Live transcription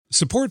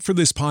Support for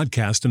this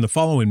podcast and the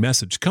following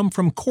message come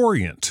from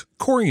Corient.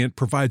 Corient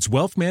provides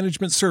wealth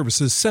management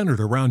services centered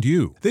around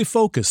you. They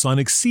focus on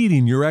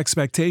exceeding your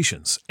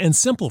expectations and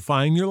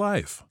simplifying your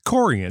life.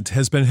 Corient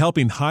has been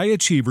helping high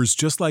achievers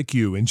just like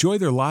you enjoy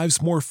their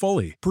lives more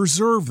fully,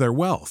 preserve their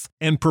wealth,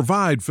 and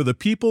provide for the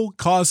people,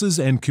 causes,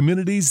 and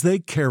communities they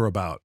care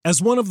about. As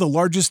one of the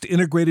largest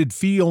integrated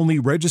fee-only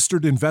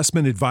registered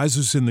investment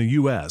advisors in the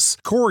U.S.,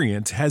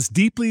 Corient has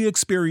deeply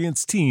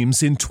experienced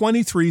teams in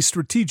 23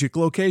 strategic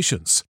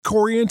locations.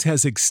 Corient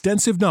has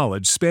extensive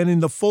knowledge spanning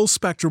the full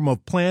spectrum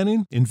of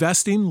planning,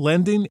 investing,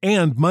 lending,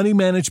 and money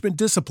management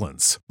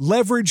disciplines.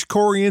 Leverage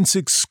Corient's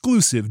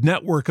exclusive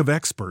network of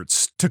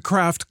experts to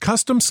craft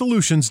custom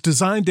solutions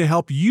designed to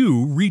help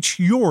you reach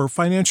your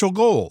financial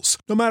goals,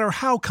 no matter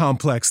how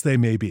complex they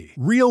may be.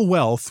 Real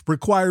wealth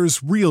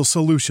requires real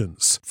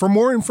solutions. For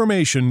more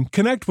information,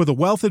 connect with a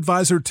wealth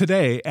advisor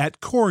today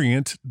at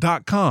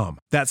Corient.com.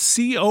 That's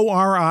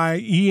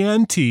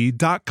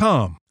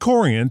Corient.com.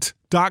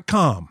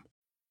 Corient.com.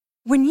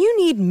 When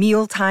you need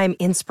mealtime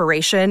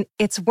inspiration,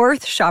 it's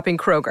worth shopping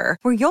Kroger,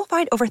 where you'll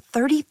find over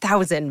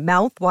 30,000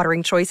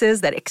 mouth-watering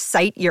choices that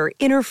excite your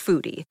inner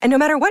foodie. And no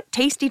matter what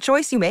tasty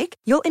choice you make,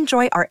 you'll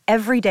enjoy our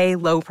everyday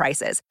low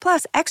prices,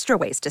 plus extra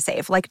ways to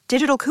save, like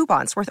digital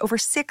coupons worth over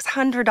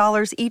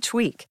 $600 each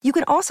week. You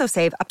can also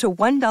save up to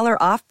 $1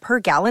 off per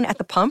gallon at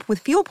the pump with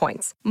fuel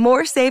points.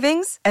 More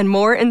savings and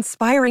more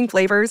inspiring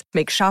flavors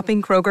make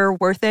shopping Kroger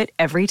worth it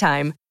every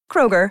time.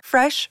 Kroger,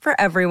 fresh for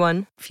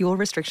everyone. Fuel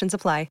restrictions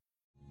apply.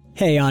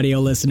 Hey, audio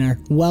listener.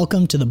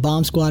 Welcome to the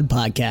Bomb Squad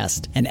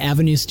podcast, an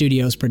Avenue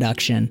Studios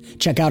production.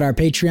 Check out our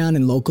Patreon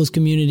and Locals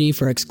community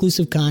for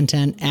exclusive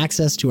content,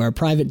 access to our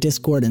private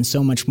Discord, and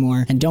so much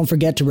more. And don't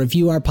forget to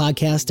review our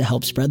podcast to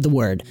help spread the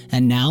word.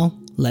 And now,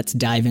 let's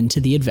dive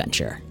into the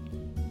adventure.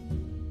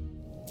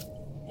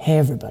 Hey,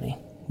 everybody.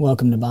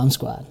 Welcome to Bomb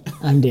Squad.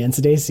 I'm Dan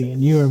Stacey,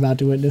 and you are about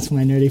to witness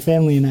my nerdy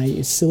family and I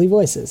use silly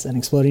voices and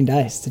exploding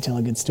dice to tell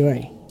a good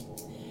story.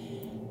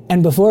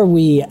 And before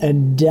we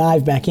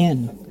dive back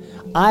in,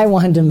 I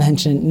wanted to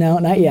mention, no,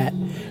 not yet,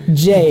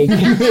 Jake,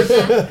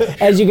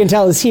 as you can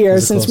tell, is here.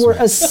 Since we're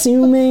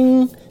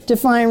assuming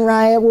Defiant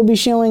Riot will be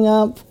showing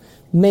up,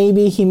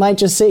 maybe he might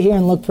just sit here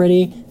and look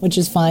pretty, which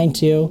is fine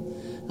too.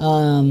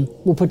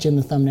 We'll put you in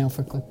the thumbnail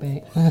for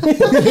clickbait.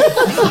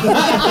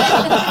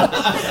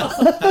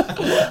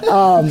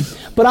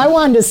 But I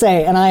wanted to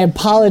say, and I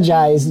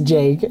apologize,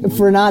 Jake,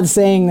 for not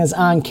saying this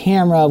on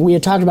camera. We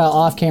had talked about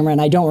off camera,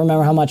 and I don't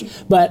remember how much.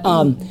 But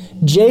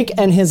Jake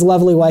and his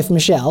lovely wife,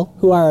 Michelle,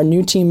 who are our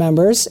new team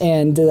members,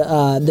 and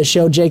the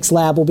show Jake's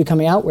Lab will be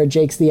coming out, where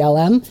Jake's the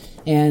LM.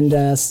 And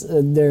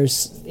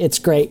it's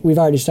great. We've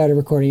already started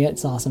recording it.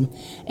 It's awesome.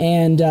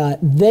 And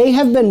they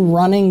have been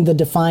running the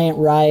Defiant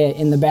Riot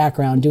in the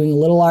background, doing a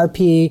little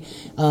RP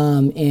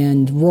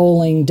and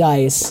rolling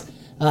dice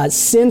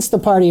since the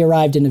party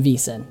arrived in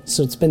Avisen.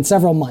 So it's been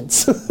several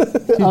months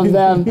of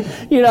them,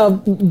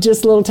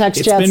 just little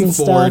text chats and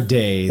stuff. It's been 4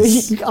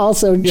 days.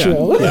 Also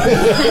true.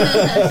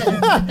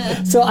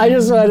 Yeah. So I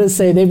just wanted to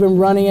say they've been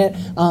running it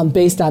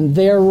based on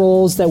their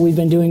roles that we've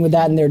been doing with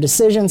that, and their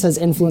decisions has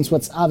influenced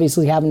what's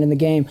obviously happened in the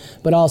game.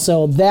 But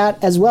also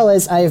that, as well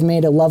as I have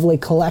made a lovely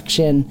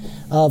collection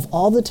of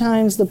all the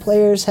times the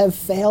players have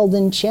failed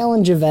in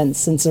challenge events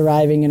since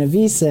arriving in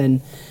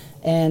Avisen.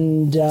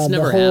 And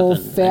the whole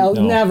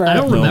failed. Never. I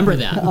don't remember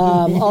that.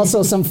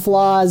 Also, some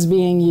flaws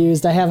being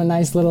used. I have a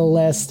nice little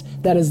list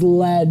that has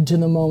led to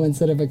the moments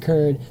that have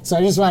occurred. So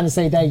I just wanted to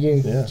say thank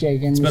you,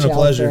 Jake and Michelle. It's been a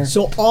pleasure.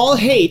 So all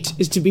hate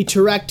is to be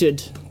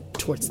directed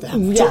towards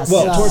them. Yes.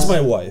 Towards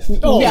my wife.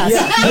 Oh, yes.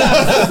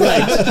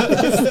 Right.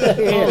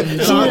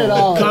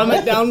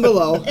 Comment down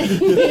below.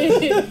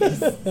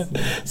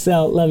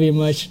 So, love you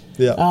much.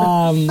 Yeah.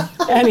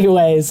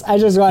 Anyways, I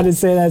just wanted to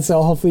say that,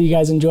 so hopefully you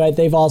guys enjoy it.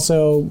 They've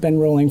also been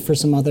rolling for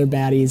some other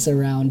baddies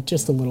around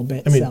just a little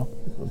bit.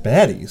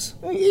 Baddies?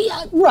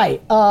 Yeah,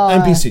 right.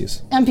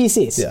 NPCs.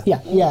 NPCs.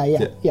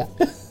 Yeah.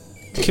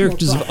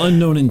 Characters of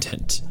unknown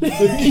intent.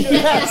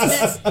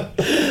 Yes.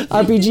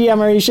 RPG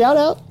MRE shout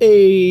out.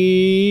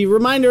 A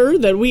reminder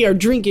that we are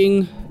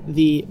drinking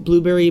the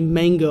blueberry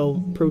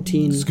mango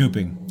protein.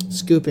 Scooping.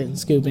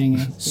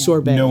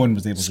 Sorbet. No one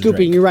was able to Scooping,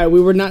 drink. you're right.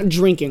 We were not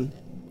drinking.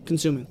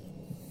 Consuming.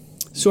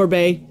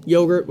 Sorbet,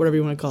 yogurt, whatever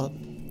you want to call it.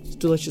 It's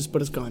delicious,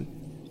 but it's gone.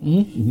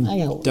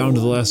 Mm-hmm. Down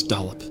to the last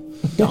dollop.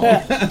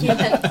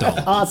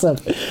 Awesome.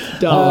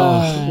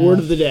 Word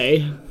of the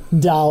day.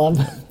 Dollop.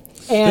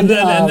 And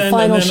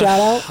final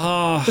shout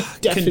out.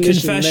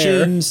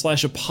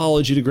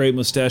 Confession/apology to Great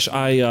Mustache.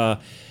 I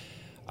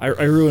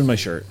ruined my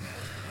shirt.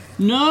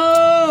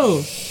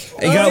 No.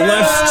 It got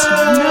left.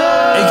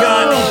 No. It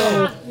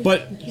got.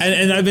 But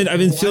I've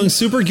been feeling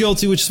super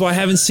guilty, which is why I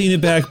haven't seen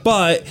it back.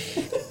 But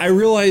I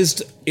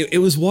realized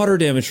it was water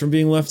damage from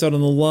being left out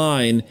on the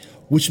line,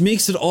 which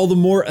makes it all the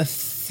more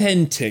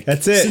authentic.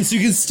 That's it. Since you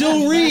can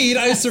still read,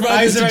 I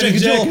survived Jack and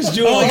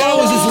Jill. All I got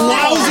was this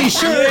lousy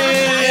shirt.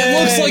 It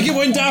looks like it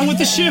went down with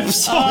the ship.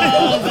 So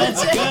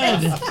that's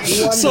good.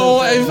 So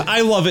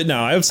I love it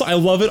now. I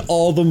love it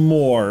all the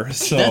more.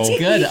 So that's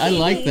good. I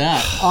like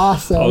that.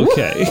 Awesome.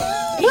 Okay.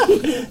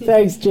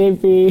 Thanks,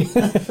 JP.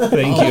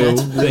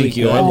 Thank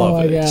you. I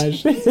love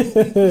it. Oh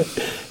my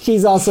gosh.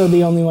 He's also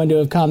the only one to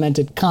have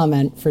commented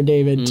comment for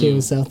David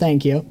too, so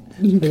thank you.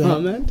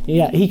 Comment?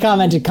 Yeah, he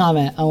commented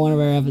comment on one of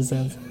our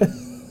episodes.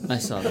 I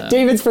saw that.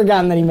 David's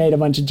forgotten that he made a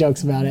bunch of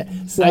jokes about it.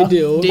 So. I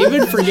do.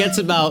 David forgets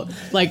about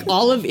like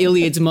all of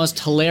Iliad's most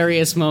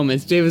hilarious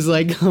moments. David's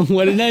like,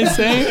 "What did I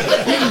say?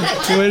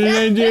 What did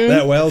I do?"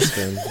 That whale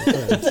spin.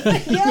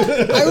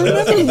 I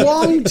remember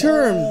long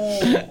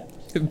term.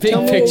 Big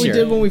Tell me picture. what we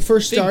did when we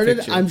first Big started.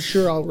 picture. I'm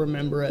sure I'll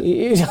remember it.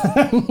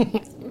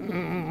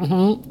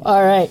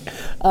 All right.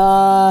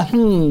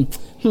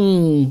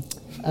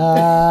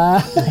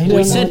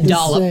 We said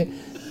dollop.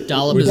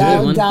 Dollop is a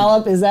good one.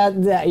 Dollop, is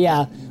that?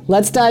 Yeah.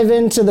 Let's dive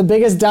into the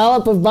biggest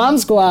dollop of Bomb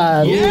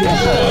Squad.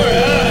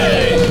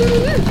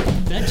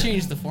 That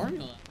changed the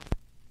formula.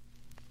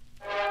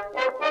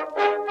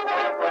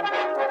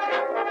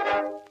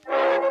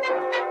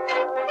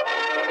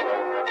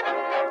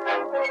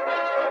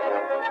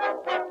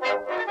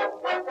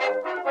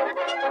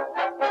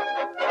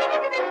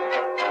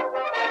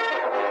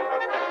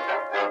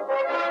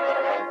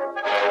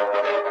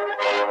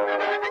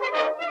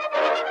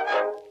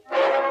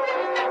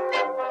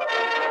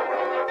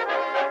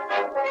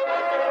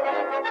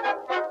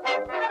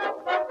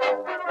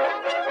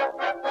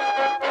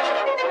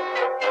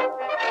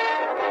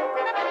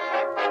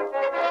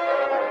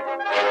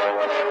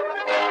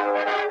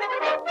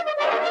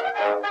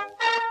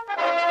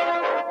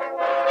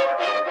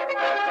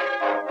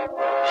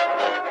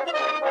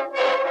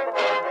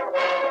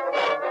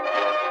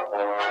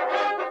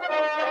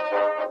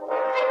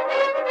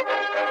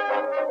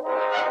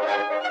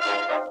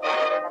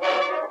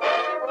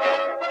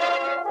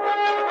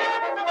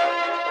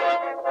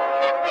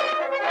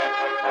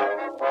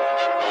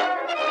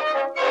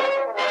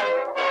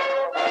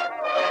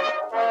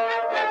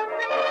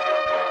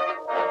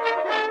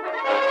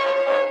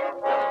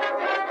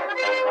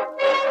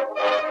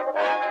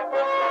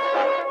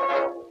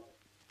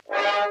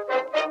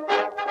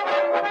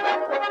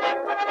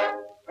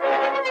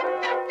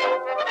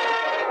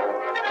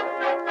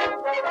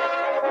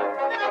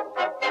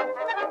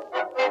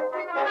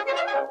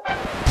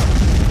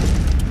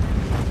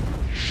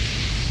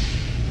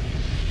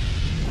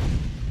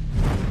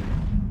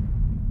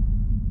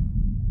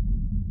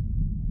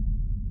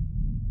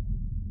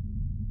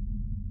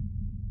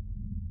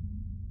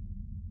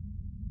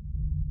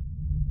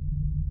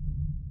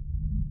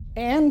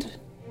 And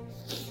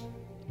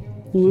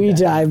we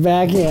dive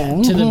back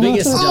in. To the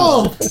biggest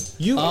dollop.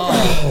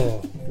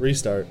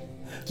 Restart.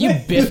 You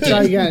biffed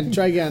Try it. again.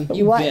 Try again.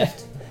 You What?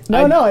 biffed.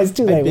 No, it's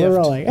too late. We're biffed.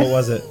 rolling. What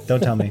was it?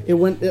 Don't tell me. It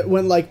went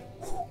like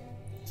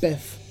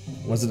biff.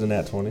 Was it a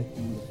nat 20?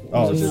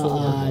 Oh, it's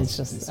It's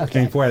just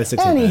okay. 4 out of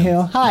 6.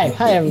 Anywho, hi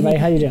everybody.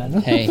 How you doing?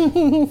 Hey,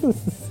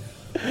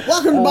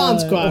 Welcome to Bomb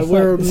Squad,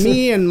 where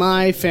me and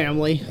my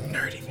family,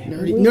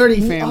 nerdy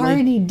We family.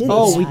 already did.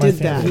 Oh, this. we did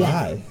that.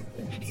 Why?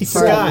 He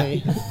forgot.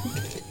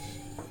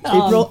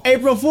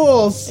 April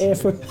Fools.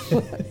 If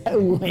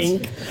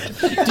wink.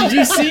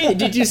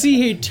 did you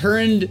see he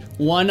turned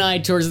one eye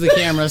towards the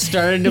camera,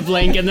 started to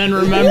blink, and then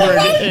remembered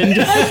and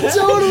I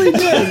totally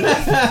did.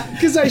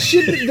 Because I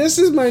should. This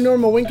is my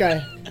normal wink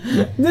eye.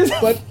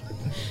 But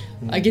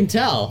I can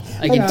tell.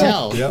 I can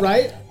tell. Yep.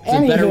 right. It's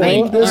a better Anywho,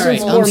 wink. this All right,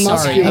 is more I'm sorry.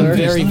 muscular. I'm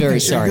very, very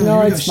sorry.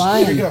 No, it's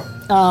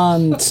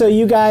fine. So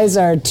you guys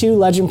are 2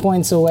 legend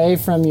points away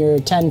from your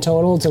 10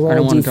 total to roll I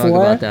don't a want to talk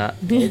d4. about that.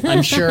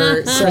 I'm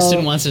sure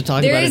Kristen wants to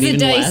talk There about is it a even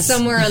dice less.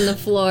 somewhere on the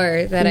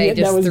floor that I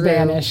just that was threw.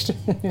 banished.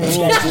 I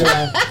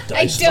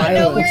don't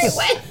know where it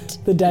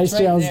went. The dice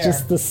jail is there.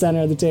 just the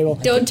center of the table.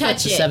 Don't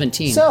touch It's a it.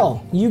 17.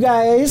 So you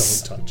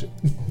guys, Touch it.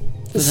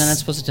 Was I not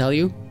supposed to tell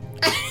you?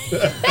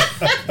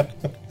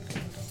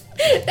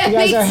 That guys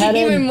makes are it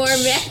headed- even more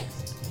mad.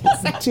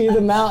 to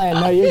the mountain.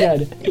 No, you're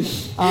good.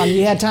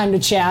 You had time to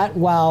chat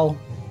while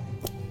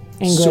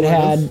Ingrid Sort of.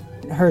 had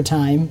her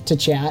time to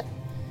chat.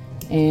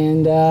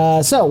 And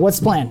so, what's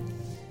the plan?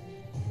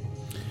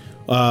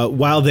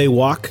 While they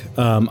walk,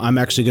 I'm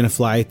actually going to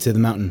fly to the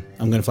mountain.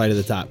 I'm going to fly to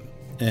the top.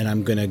 And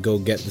I'm going to go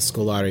get the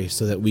Scolari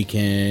so that we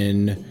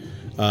can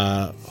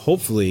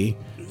hopefully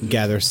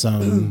gather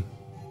some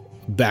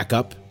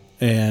backup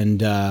and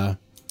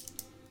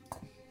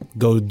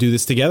go do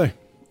this together.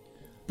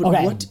 But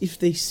Okay. what if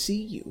they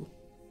see you?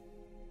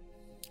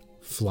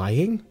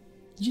 Flying?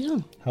 Yeah.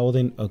 How will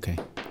they? Okay.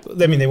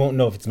 I mean, they won't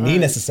know if it's me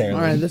necessarily.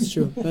 All right, that's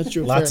true. That's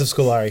true. Lots Fair.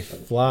 of Scolari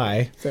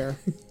fly. Fair.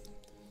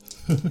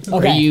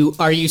 Okay.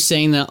 Are you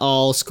saying that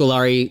all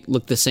Scolari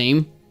look the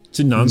same? It's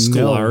a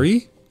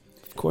non-Scolari?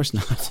 Of course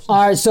not.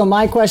 All right, so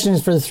my question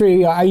is for the three of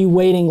you. Are you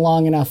waiting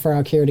long enough for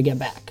Akira to get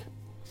back?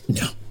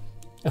 No.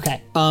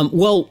 Okay.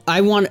 Well,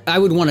 I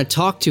would want to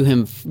talk to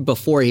him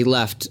before he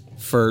left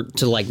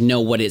to like know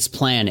what his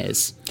plan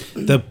is.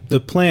 The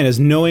plan is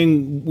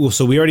knowing. Well,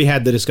 so we already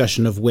had the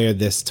discussion of where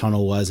this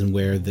tunnel was and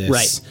where this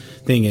Right.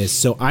 thing is.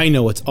 So I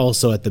know it's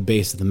also at the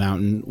base of the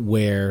mountain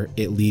where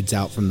it leads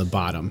out from the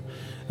bottom.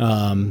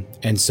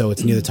 And so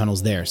it's near the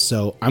tunnels there.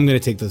 So I'm going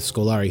to take the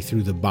Scolari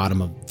through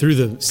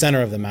the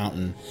center of the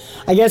mountain.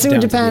 I guess it would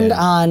down to the depend end.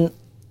 on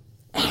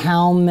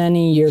how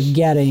many you're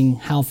getting,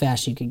 how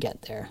fast you could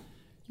get there.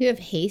 You have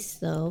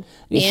haste, though.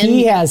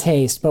 He has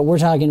haste, but we're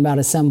talking about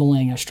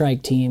assembling a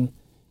strike team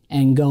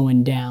and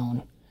going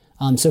down.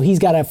 So he's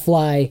got to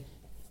fly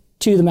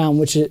to the mountain,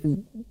 which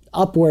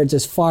upwards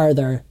is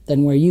farther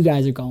than where you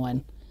guys are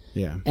going.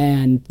 Yeah.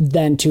 And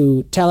then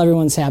to tell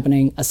everyone what's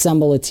happening,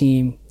 assemble a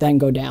team, then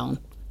go down.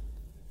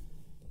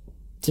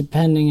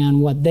 Depending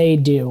on what they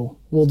do,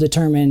 will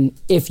determine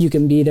if you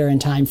can be there in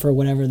time for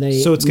whatever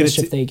they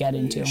they get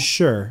into.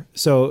 Sure.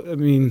 So, I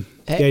mean,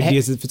 the idea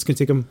is if it's going to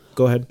take them,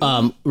 go ahead.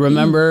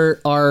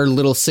 Remember our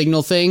little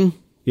signal thing?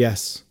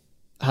 Yes.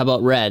 How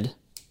about red?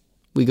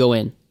 We go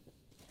in.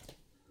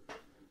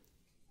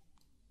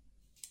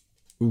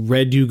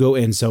 Red, you go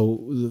in.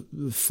 So,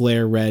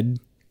 flare red.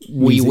 We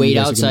means that wait you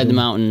guys are outside gonna the go-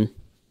 mountain,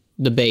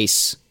 the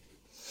base.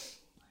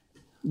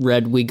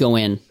 Red, we go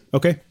in.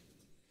 Okay.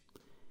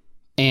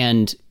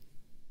 And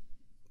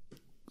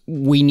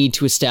we need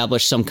to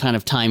establish some kind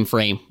of time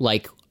frame.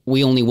 Like,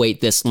 we only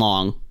wait this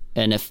long.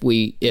 And if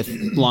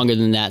longer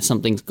than that,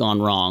 something's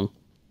gone wrong.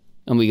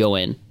 And we go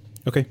in.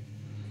 Okay.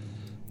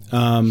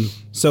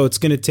 So it's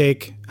going to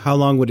take, how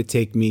long would it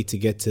take me to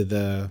get to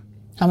the...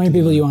 How many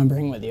people do you want to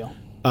bring with you?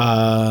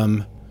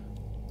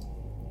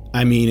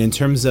 I mean, in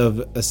terms of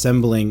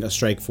assembling a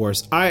strike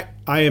force, I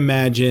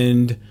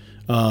imagined,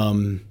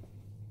 in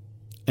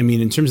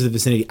terms of the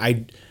vicinity,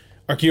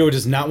 Archeo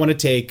does not want to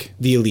take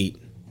the elite.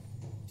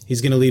 He's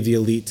going to leave the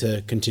elite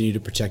to continue to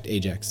protect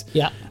Ajax.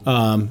 Yeah.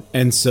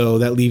 And so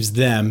that leaves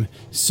them.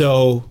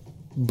 So,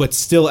 but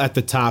still at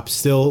the top,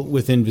 still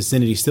within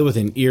vicinity, still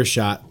within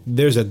earshot,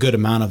 there's a good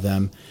amount of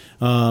them.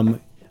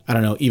 I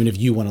don't know, even if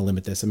you want to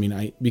limit this.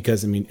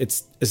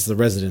 It's the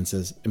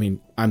residences.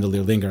 I'm the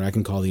Leerlinger. I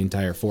can call the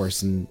entire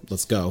force and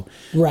let's go.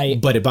 Right.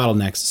 But it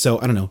bottlenecks. So,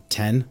 I don't know,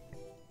 10?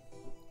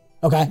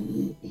 Okay.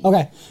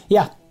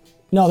 Yeah.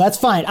 No, that's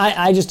fine.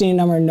 I just need a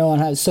number to know on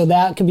how. So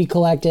that could be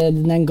collected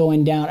and then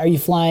going down. Are you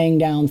flying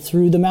down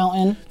through the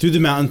mountain? Through the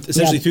mountain,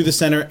 essentially Yeah. through the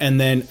center, and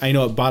then I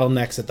know it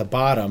bottlenecks at the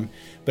bottom,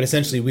 but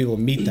essentially we will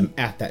meet them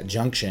at that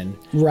junction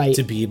Right.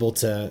 to be able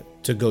to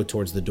go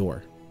towards the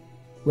door.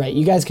 Right.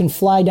 You guys can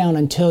fly down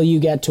until you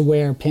get to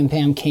where Pim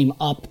Pam came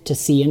up to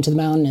see into the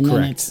mountain, and then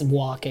Correct. it's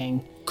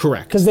walking.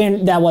 Correct. Because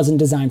that wasn't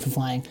designed for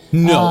flying.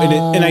 No,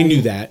 and I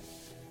knew that.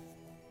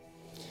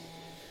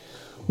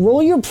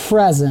 Roll your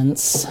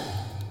presence.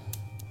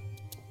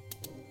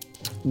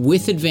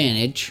 With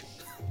advantage.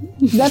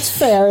 That's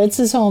fair. It's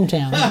his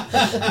hometown.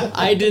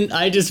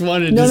 I just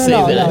wanted No, to no, say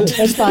no, that. no.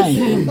 It's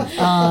fine.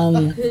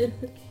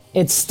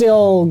 It's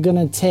still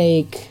gonna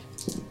take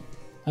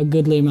a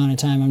goodly amount of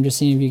time. I'm just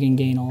seeing if you can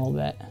gain a little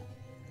bit.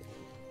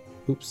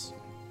 Oops.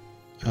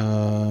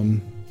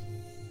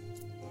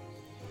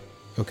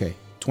 Okay,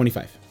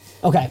 25.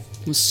 Okay.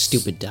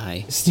 Stupid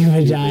die.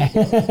 Stupid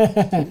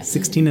die.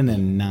 16 and a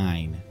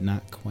 9.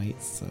 Not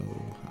quite so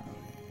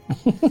high.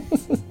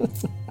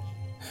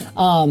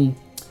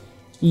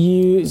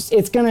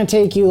 It's gonna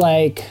take you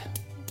like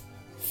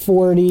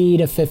 40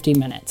 to 50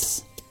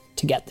 minutes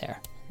to get there.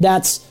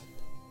 That's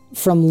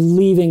from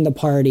leaving the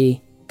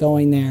party,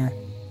 going there,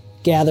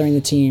 gathering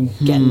the team,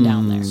 getting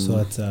down there. So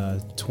that's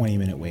a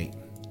 20-minute wait.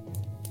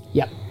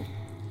 Yep.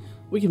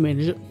 We can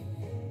manage it.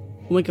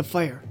 We'll make a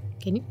fire.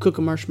 Can you? Cook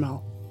a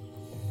marshmallow.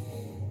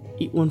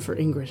 Eat one for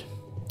Ingrid.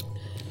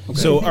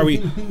 So are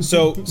we?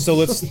 So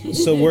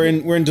we're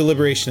in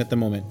deliberation at the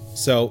moment.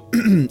 So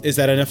is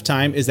that enough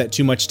time? Is that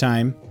too much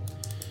time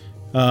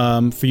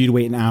for you to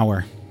wait an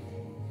hour?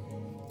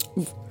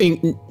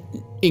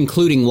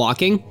 Including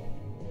walking?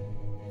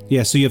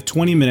 Yeah. So you have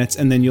 20 minutes,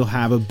 and then you'll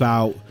have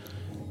about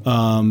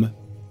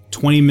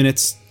 20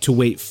 minutes to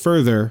wait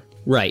further.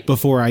 Right.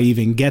 Before I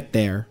even get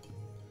there.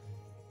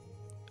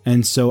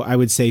 And so I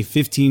would say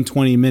 15,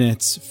 20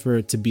 minutes for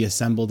it to be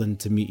assembled and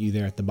to meet you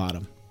there at the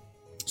bottom.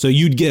 So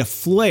you'd get a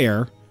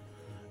flare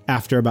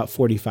after about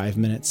 45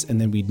 minutes,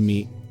 and then we'd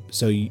meet.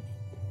 So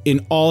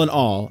in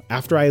all,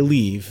 after I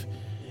leave,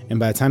 and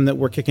by the time that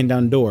we're kicking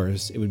down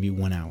doors, it would be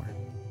 1 hour.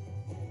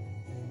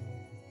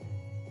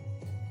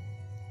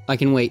 I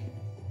can wait.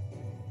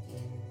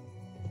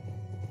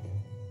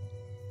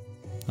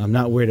 I'm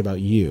not worried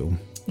about you.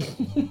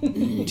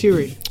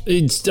 Tiri.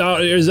 It's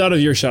out of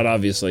your shot,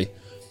 obviously.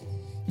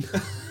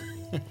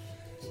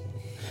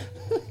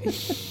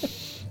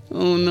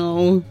 Oh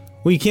no.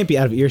 Well, you can't be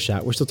out of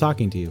earshot. We're still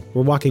talking to you.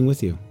 We're walking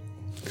with you.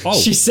 Oh,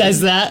 She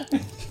says that.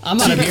 I'm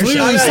out of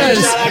clearly earshot.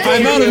 says,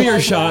 I'm out of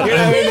earshot.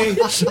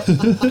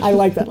 I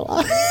like that a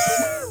lot.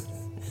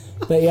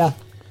 But yeah.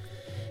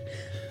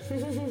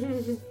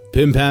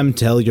 Pim Pam,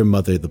 tell your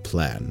mother the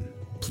plan,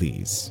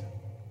 please.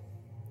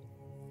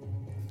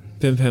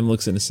 Pim Pam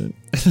looks innocent.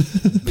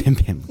 Pim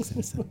Pam looks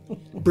innocent.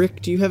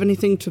 Brick, do you have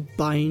anything to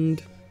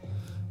bind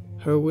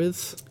her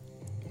with?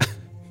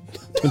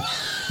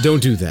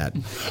 Don't do that.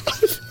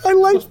 I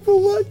like the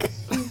look.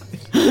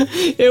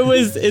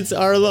 It's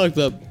our look.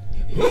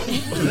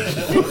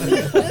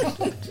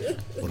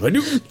 What What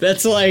do I do?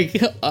 That's like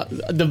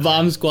the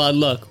bomb squad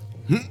look.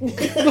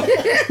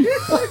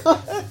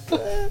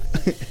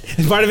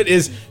 And part of it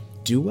is,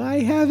 do I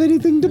have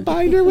anything to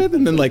bind her with?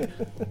 And then like,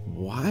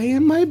 why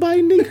am I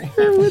binding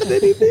her with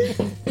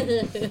anything?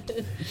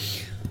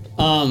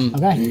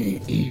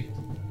 Okay.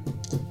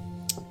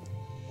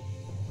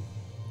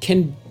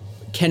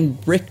 Can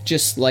Brick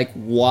just like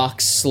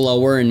walk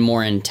slower and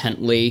more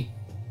intently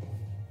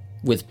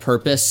with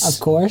purpose?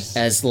 Of course.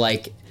 As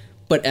like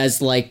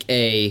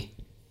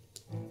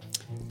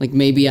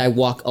maybe I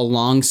walk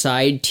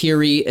alongside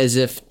Tiri as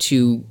if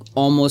to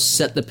almost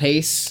set the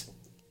pace.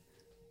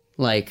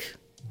 Like,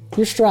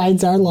 your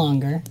strides are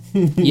longer.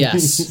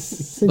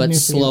 yes, but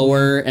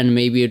slower, and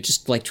maybe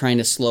just like trying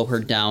to slow her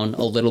down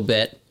a little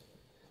bit.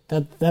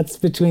 That's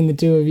between the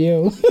two of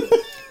you.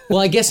 Well,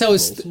 I guess I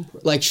was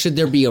like, should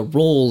there be a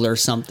roll or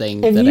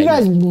something? If you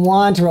guys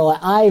want to roll,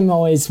 I'm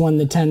always one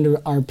that tend to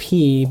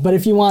RP. But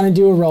if you want to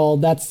do a roll,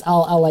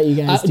 I'll let you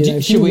guys do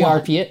that. Should we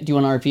RP it? Do you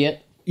want to RP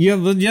it? Yeah.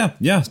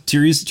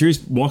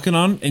 Tiri's walking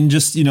on and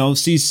just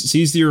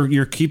sees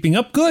you're keeping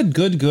up. Good.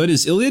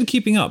 Is Iliad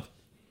keeping up?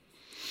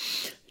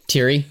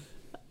 Tiri,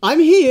 I'm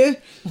here.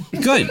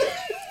 Good.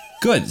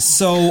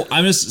 So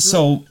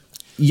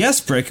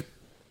yes, Brick.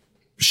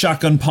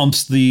 Shotgun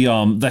pumps the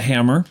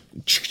hammer.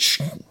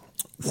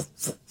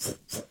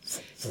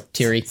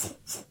 Tiri.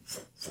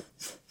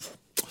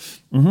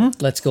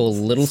 Let's go a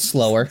little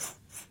slower.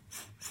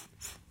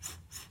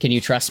 Can you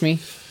trust me?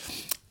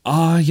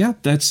 Yeah,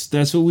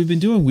 that's what we've been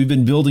doing. We've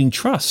been building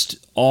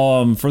trust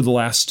for the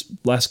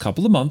last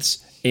couple of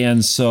months.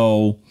 And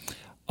so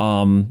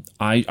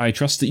I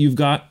trust that you've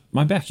got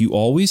my back. You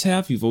always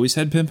have. You've always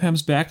had Pim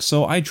Pam's back,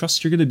 so I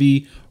trust you're going to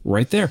be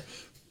right there.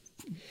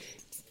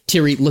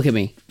 Tiri, look at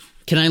me.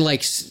 Can I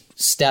like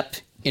step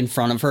in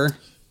front of her?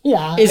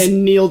 Yeah.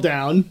 And kneel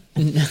down.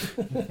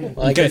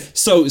 Okay,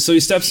 so he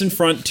steps in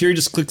front. Tiri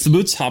just clicks the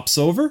boots, hops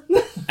over,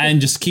 and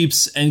just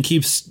keeps at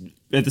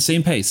the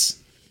same pace.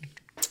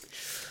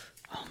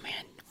 Oh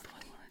man, what do I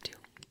want to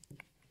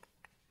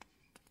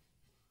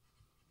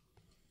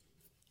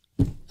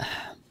do?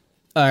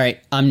 All right,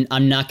 I'm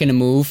not gonna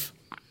move,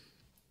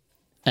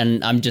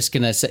 and I'm just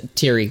gonna say,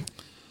 Tiri,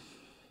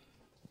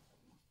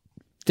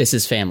 this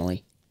is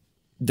family.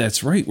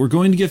 That's right. We're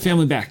going to get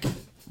family back.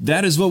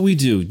 That is what we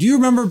do. Do you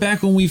remember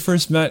back when we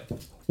first met,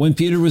 when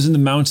Peter was in the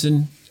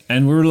mountain,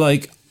 and we were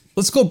like,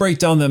 let's go break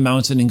down that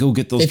mountain and go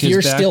get those kids back? If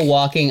you're still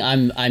walking,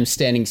 I'm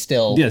standing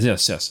still.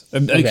 Yes.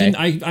 Okay.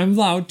 I'm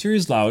loud.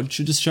 Tiri's loud.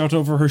 She'll just shout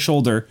over her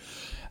shoulder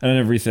and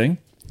everything.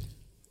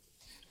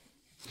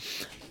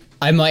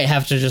 I might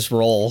have to just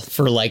roll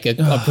for like a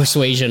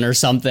persuasion or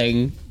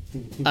something.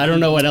 I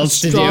don't know what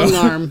else to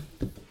do.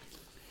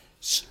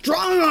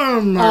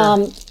 Strong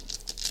arm.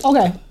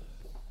 Okay.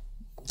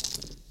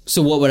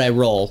 So what would I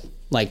roll?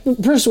 Like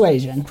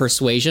persuasion.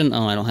 Persuasion?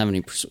 Oh, I don't have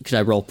any. Could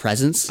I roll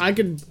presence? I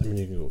could. I mean,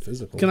 you can go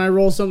physical. Can I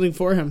roll something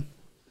for him?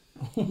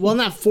 Well,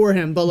 not for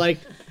him, but like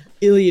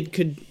Iliad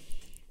could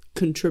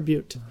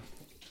contribute.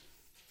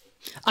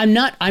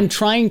 I'm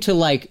trying to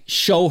like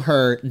show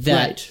her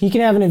that Right. He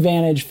can have an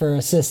advantage for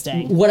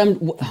assisting. What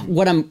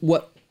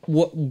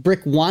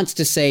Brick wants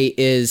to say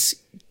is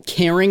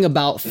caring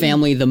about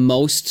family the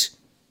most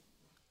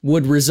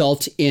would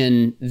result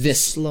in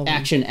this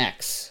action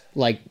X,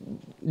 like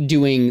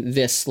doing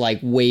this, like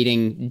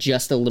waiting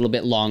just a little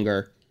bit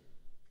longer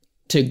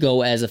to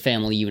go as a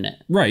family unit.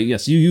 Right.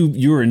 Yes.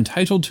 You're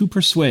entitled to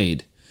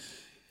persuade.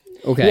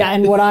 Okay. Yeah,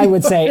 and what I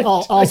would say,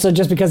 also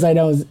just because I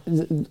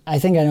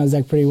think I know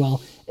Zach pretty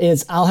well,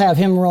 is I'll have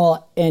him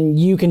roll, and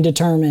you can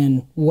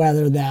determine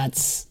whether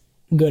that's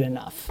good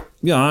enough.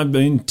 Yeah, I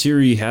mean,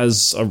 Tiri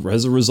has a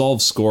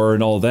resolve score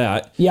and all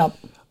that. Yep.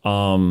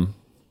 So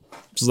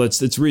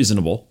it's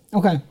reasonable.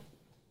 Okay.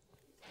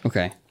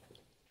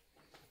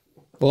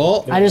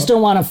 Well, I just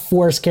don't want to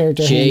force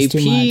character hands too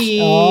much. JP.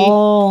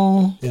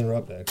 Oh.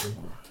 Interrupt action.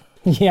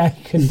 Yeah, I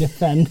can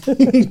defend.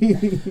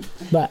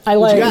 But I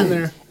What like you got in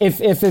there?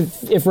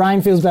 if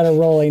Ryan feels better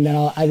rolling, then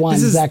I want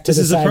Zach to This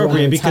is decide whether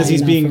appropriate it's because high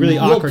he's enough being or really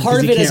not. awkward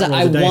part because of he it is can't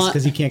roll I the dice want-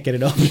 because he can't get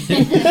it open.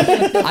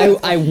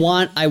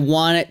 I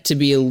want it to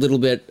be a little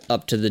bit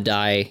up to the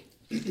die.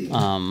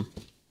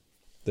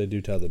 They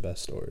do tell the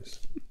best stories.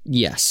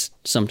 Yes,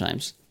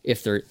 sometimes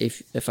if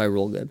I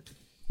roll good.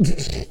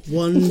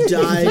 One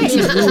die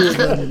to rule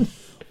them.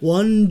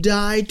 One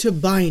die to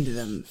bind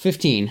them.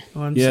 15.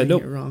 Oh, I'm Yeah, saying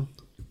nope. it wrong.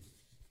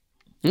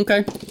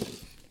 Okay.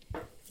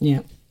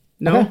 Yeah.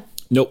 No. Okay.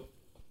 Nope.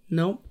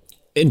 Nope.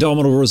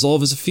 Indomitable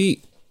resolve is a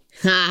feat.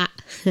 Ha.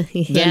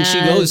 Then she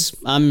goes.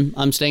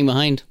 I'm staying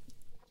behind.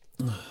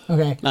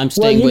 Okay. I'm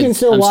staying you with- can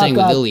still I'm walk staying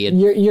with up. Iliad.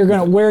 You're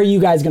gonna. Where are you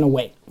guys gonna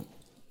wait?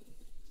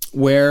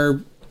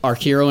 Where our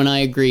hero and I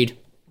agreed.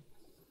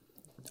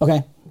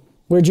 Okay.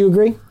 Where'd you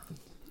agree?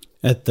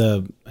 At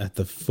the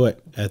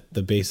foot, at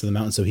the base of the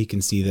mountain, so he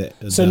can see the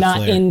So not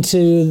flare.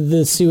 into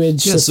the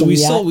sewage Yeah, so system we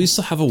yet?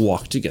 still have a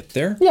walk to get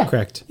there. Yeah.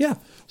 Correct. Yeah,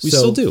 we So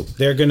still do.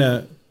 They're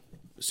gonna.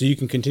 So you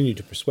can continue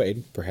to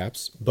persuade,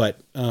 perhaps, but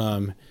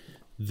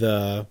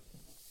the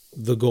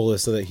the goal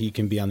is so that he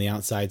can be on the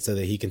outside so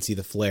that he can see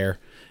the flare,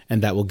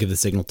 and that will give the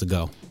signal to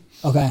go.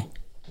 Okay.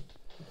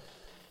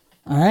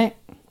 All right.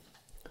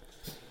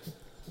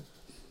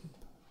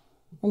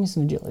 Roll me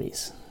some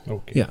agilities.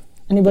 Okay. Yeah.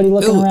 Anybody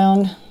looking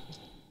around?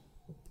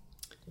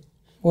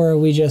 Or are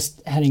we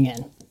just heading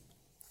in?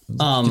 The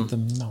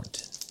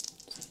mountain.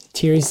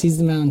 Tiri sees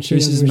the mountain. She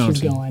knows where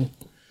she's going.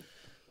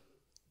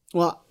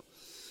 Well,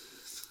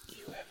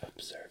 You have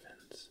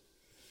observance.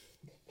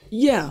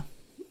 yeah.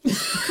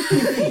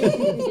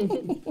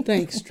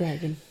 Thanks,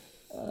 Dragon.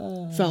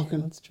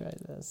 Falcon. Let's try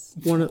this.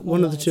 One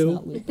of the two.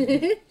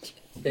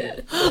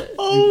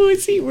 Oh,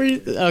 is he?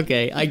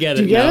 Okay, I get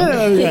it You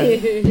now.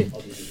 get it?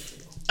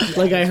 Okay.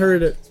 Like I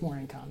heard it More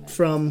in common.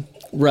 from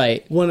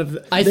Right. one of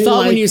the. I they thought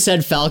when like- you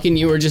said Falcon,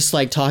 you were just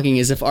like talking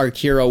as if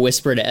Arkiro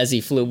whispered as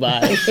he flew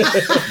by.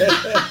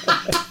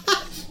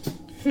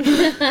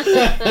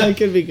 That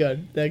could be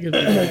good. That could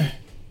be good.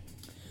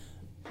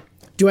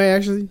 Do I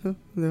actually? Huh?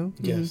 No.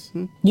 Yes.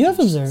 You have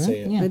observant. Say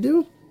it. Yeah. I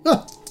do.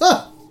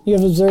 You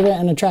have observant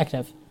and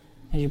attractive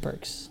as your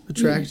perks.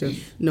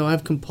 Attractive. No, I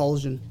have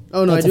compulsion.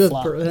 Oh no, That's I do a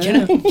have.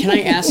 flaw. Can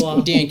I ask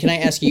Dan? Can I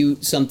ask you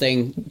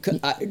something?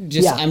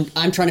 Yeah.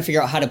 I'm trying to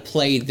figure out how to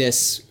play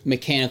this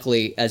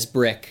mechanically as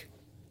Brick,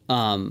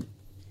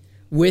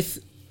 with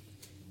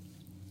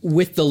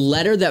the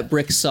letter that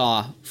Brick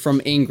saw from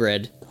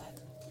Ingrid,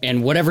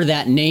 and whatever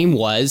that name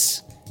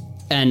was,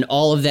 and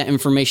all of that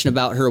information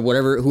about her,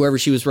 whoever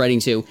she was writing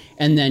to,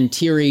 and then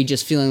Tiri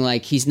just feeling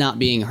like he's not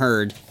being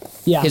heard.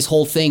 Yeah. His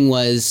whole thing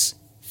was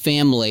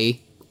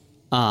family.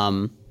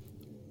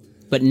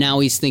 But now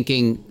he's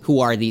thinking,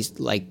 who are these,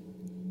 like,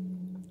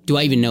 do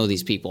I even know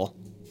these people?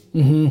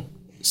 Mm-hmm.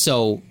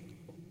 So,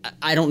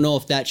 I don't know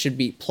if that should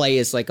be play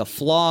as like a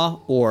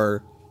flaw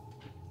or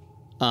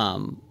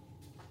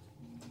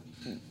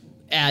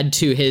add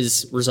to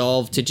his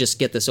resolve to just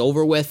get this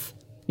over with.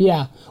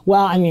 Yeah.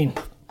 Well, I mean,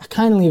 I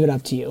kind of leave it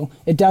up to you.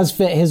 It does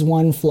fit his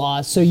one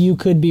flaw, so you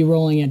could be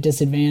rolling at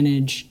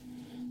disadvantage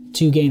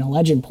to gain a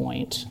legend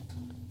point.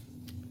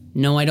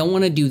 No, I don't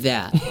want to do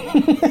that.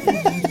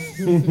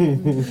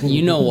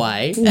 You know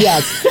why.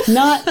 Yes.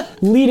 Not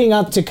leading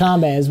up to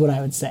combat is what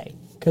I would say.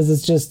 Because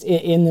it's just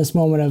in this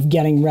moment of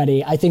getting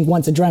ready. I think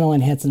once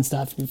adrenaline hits and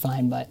stuff, you're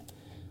fine. But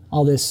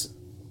all this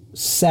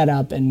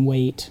setup and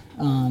wait.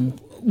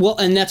 Well,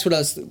 and that's what I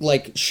was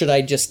like, should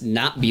I just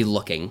not be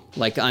looking?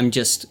 Like, I'm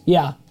just...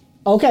 Yeah.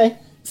 Okay.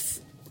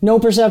 No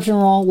perception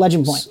roll,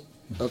 legend point.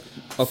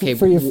 Okay.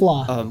 For your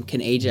flaw.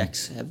 Can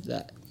Ajax have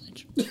that?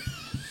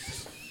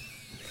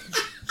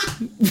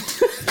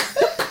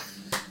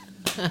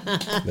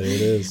 There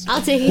it is.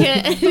 I'll take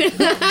it.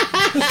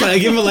 Can I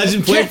give him a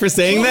legend point for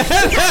saying that?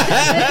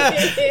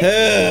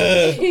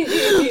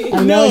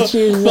 I know what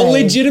you're But saying.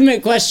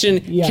 legitimate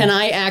question, Yeah. can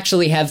I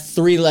actually have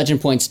 3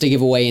 legend points to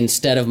give away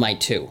instead of my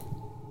 2?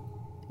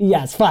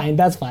 Yes, fine.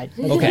 That's fine.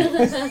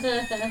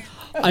 Okay.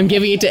 I'm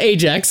giving it to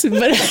Ajax,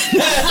 but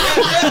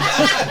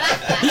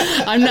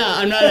I'm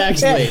not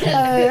actually.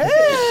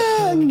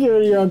 Give it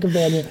to your own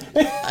companion.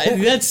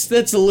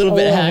 That's a little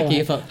bit hacky.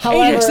 If I'm,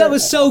 However, Ajax, that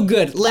was so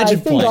good.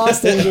 Legend I think point.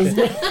 Austin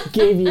just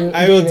gave you.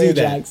 I will gave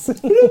do Ajax.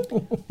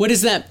 What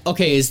is that?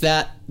 Okay, is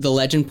that the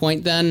legend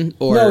point then?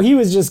 Or No, he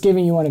was just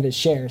giving you one of his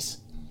shares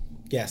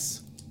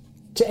Yes.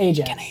 to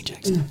Ajax.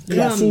 Ajax.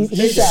 Yes, he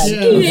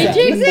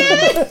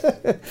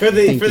said. For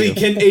the you.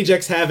 can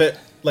Ajax have it?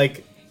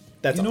 Like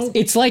that's awesome.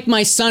 It's like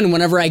my son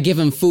whenever I give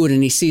him food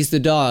and he sees the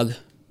dog.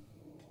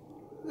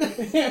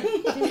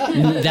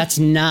 That's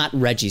not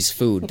Reggie's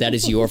food. That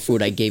is your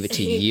food. I gave it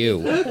to you.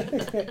 What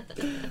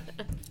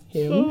are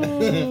you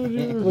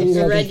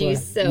looking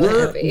Reggie's for?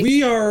 so happy.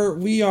 We are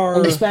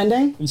Are we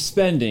spending?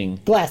 spending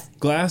Glass.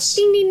 glass.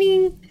 Ding ding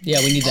ding.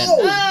 Yeah, we need that.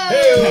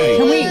 Hey.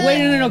 Can we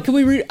wait? No. Can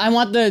we read? I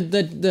want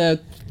the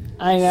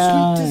I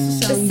know.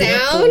 The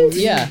sound.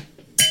 yeah.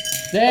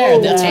 There,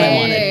 that's what I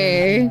wanted.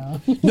 Hey.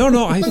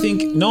 No, I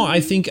think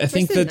This that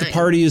is the nice.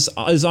 party is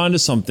onto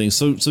something.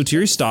 So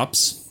Tiri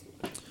stops,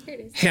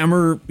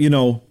 hammer,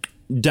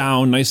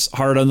 down, nice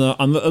hard on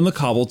the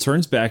cobble,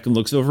 turns back and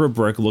looks over a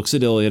brick, looks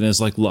at Iliad and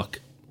is like,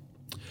 "Look,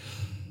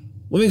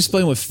 let me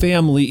explain what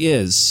family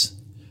is.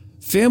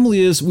 Family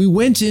is we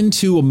went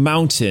into a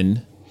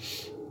mountain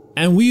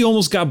and we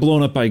almost got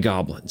blown up by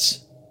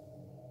goblins.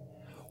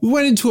 We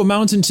went into a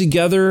mountain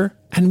together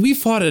and we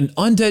fought an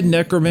undead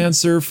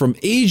necromancer from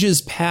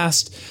ages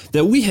past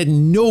that we had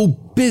no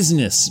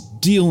business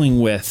dealing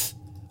with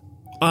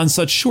on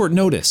such short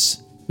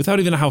notice, without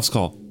even a house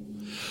call.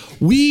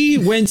 We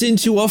went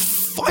into a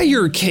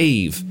fire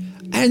cave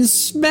and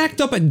smacked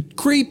up a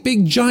great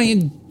big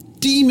giant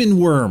demon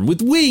worm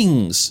with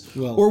wings.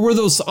 Or were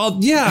those,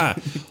 yeah.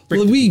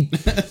 We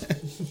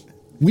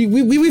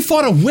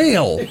fought a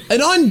whale, an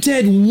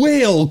undead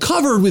whale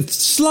covered with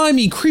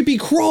slimy, creepy,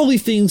 crawly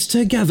things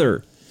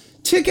together.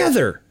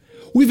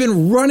 We've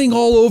been running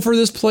all over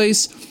this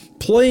place,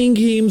 playing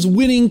games,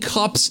 winning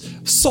cups,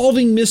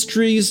 solving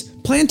mysteries,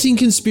 planting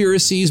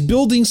conspiracies,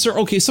 building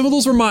okay, some of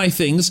those were my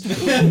things,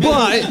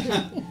 but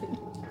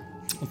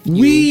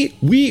we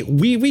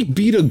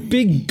beat a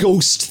big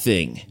ghost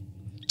thing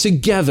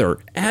together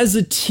as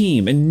a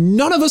team, and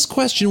none of us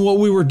questioned what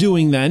we were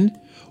doing then.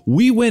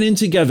 We went in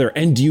together,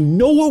 and do you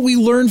know what we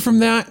learned from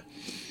that?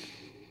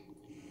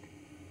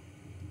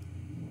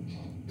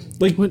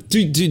 Like, do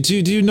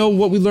you know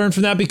what we learned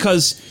from that?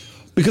 Because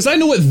I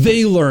know what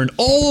they learned.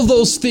 All of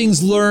those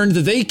things learned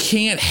that they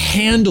can't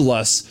handle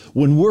us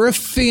when we're a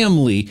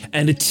family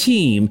and a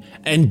team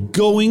and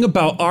going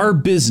about our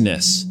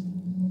business.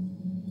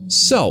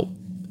 So,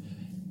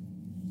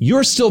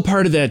 you're still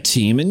part of that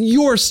team, and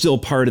you're still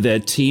part of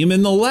that team,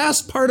 and the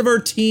last part of our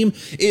team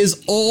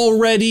is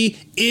already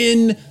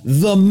in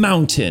the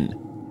mountain.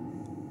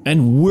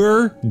 And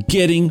we're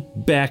getting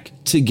back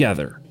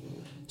together.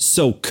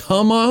 So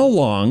come on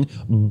along,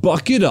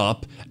 buck it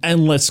up,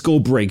 and let's go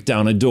break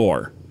down a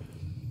door.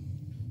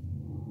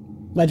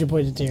 Ledger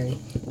point to Terry.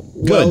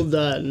 Good. Well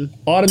done.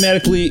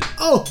 Automatically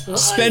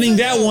spending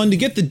that one to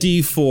get the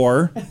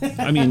D4.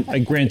 I mean, I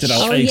accept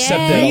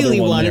that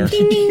other one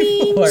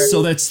there.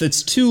 So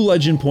that's 2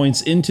 legend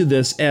points into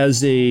this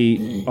as a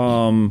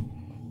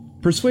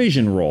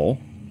persuasion roll.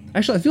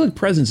 Actually, I feel like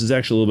presence is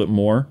actually a little bit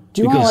more.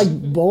 Do you want to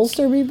like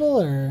bolster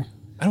people or?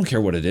 I don't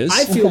care what it is.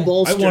 I feel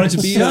bolstered. I want it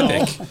to be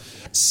epic.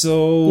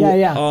 So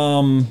yeah.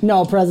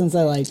 No, presence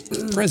I like.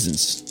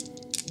 Presence.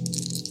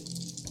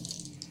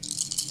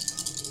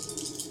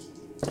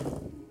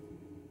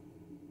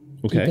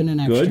 Okay, Keeping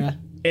an good. extra.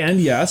 And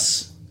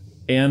yes,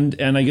 and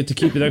I get to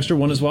keep an extra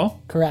one as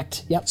well?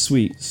 Correct, yep.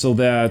 Sweet, so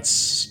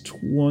that's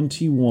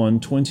 21,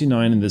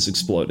 29, and this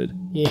exploded.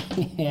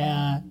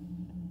 Yeah.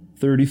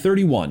 30,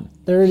 31.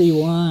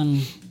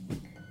 31.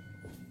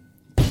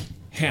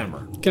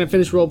 Hammer. Can I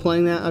finish role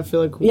playing that? I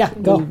feel like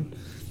go.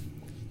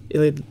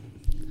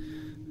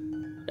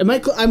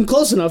 I'm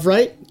close enough,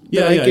 right?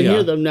 Yeah, that I can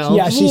hear them now.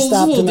 Yeah, she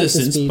stopped a to little make the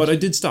distance, speech. but I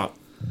did stop.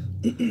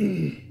 I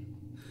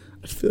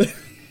feel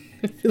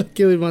like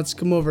Gilly wants to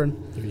come over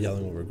and They're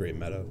yelling over Great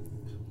Meadow.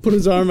 put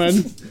his arm on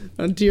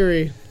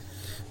Tiri.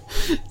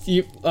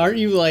 Aren't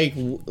you like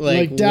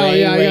down?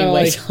 Yeah, I gotta,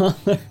 way like-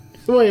 taller?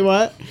 Wait,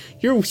 what?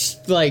 You're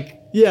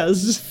like Yeah,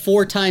 this is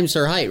 4 times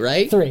her height,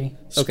 right? 3.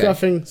 Okay.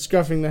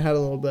 scruffing the head a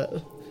little bit.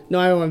 No,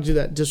 I don't want to do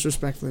that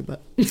disrespectfully,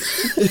 but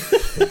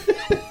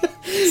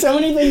So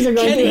many things are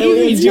going Can through he be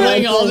Iliad's doing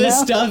mind all right this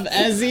now. stuff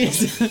as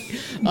he's?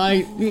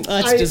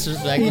 That's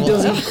disrespectful. he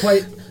doesn't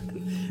quite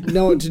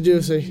know what to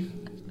do, so he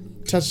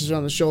touches her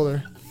on the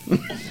shoulder.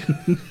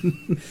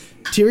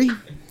 Tiri,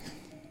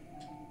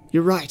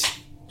 you're right.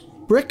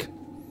 Brick,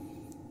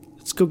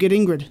 let's go get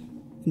Ingrid.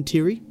 And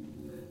Tiri,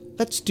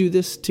 let's do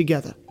this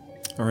together.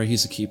 All right,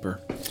 he's a keeper.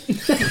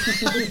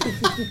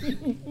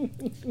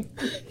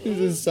 Is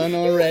his son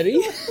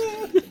already?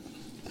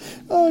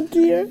 Oh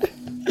dear.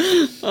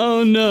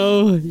 Oh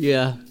no.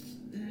 Yeah.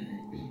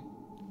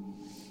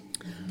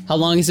 How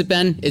long has it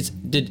been?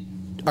 Did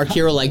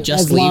Arkira like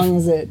just As leave? long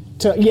as it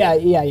took.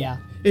 Yeah.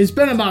 It's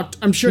been about,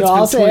 I'm sure No, it's been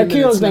I'll say 20 minutes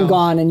Akira's been now.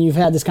 gone, and you've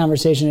had this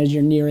conversation as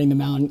you're nearing the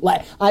mountain.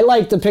 Like I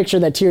like the picture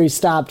that Tiri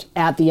stopped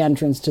at the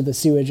entrance to the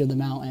sewage of the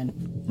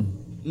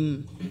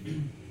mountain.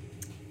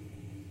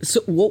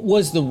 So what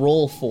was the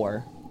roll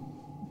for?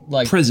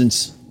 Like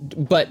Presence.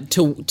 but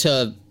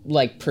to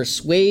like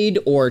persuade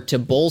or to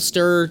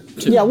bolster?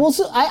 Yeah, well,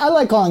 so I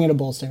like calling it a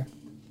bolster.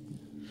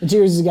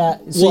 Tiri's got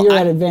so Well, you're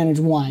at advantage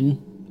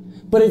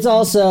 1, but it's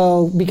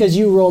also because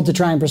you rolled to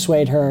try and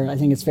persuade her. I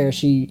think it's fair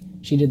she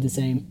did the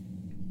same.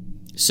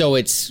 So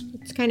it's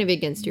It's kind of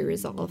against your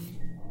resolve.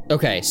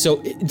 okay. So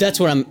that's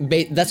what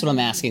I'm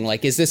asking.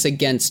 Like, is this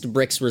against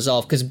Brick's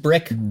resolve? Because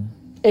Brick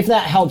If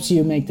that helps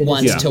you make the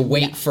wants decision. to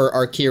wait for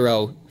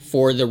Arkiro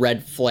for the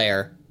red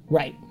flare.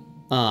 Right.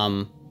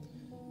 I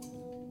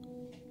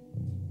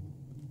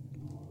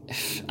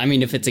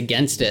mean, if it's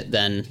against it,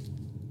 then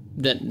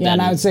Yeah,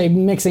 and I would say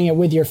mixing it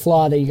with your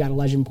flaw that you got a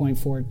legend point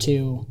for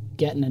too,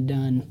 getting it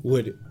done.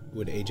 Would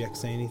Ajax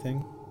say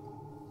anything?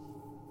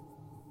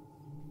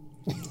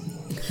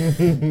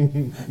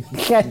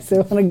 Guys, I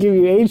want to give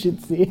you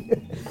agency.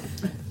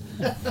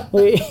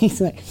 Wait,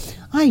 he's like,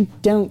 I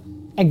don't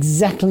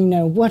exactly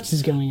know what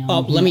is going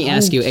on. let me here.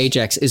 ask you,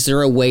 Ajax. Is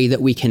there a way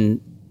that we can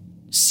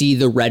see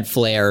the red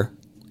flare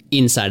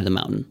inside of the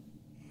mountain?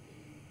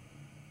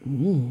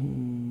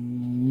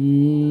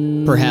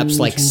 Perhaps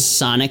like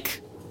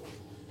sonic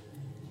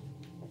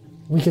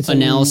We could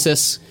certainly-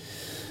 analysis.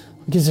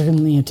 We could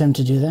certainly attempt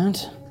to do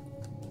that.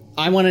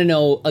 I want to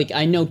know. Like,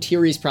 I know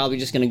Tiri's probably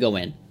just going to go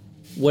in.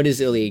 What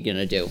is Iliad going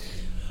to do?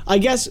 I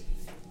guess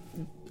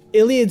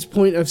Iliad's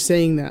point of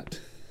saying that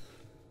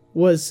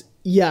was,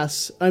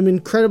 yes, I'm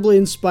incredibly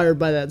inspired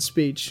by that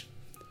speech.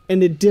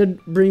 And it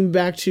did bring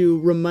back to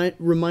remind,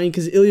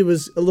 because Iliad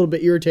was a little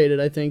bit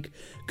irritated, I think,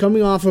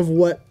 coming off of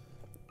what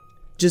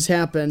just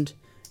happened,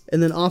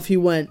 and then off he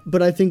went.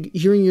 But I think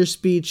hearing your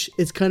speech,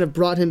 it's kind of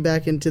brought him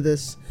back into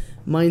this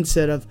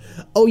mindset of,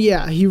 oh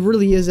yeah, he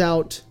really is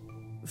out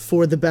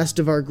for the best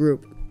of our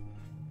group.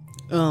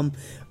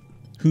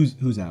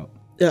 Who's out?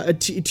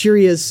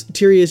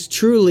 Tiri is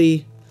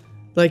truly,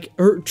 like,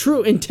 her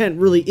true intent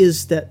really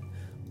is that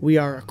we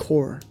are a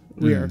core.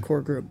 We are a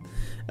core group.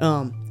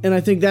 And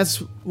I think that's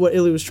what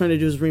Illy was trying to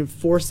do, is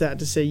reinforce that,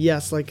 to say,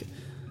 yes, like,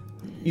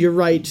 you're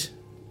right.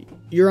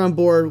 you're on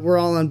board, we're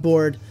all on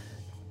board.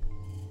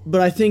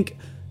 But I think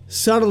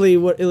subtly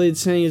what Iliad's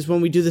saying is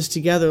when we do this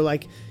together,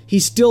 like he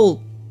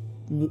still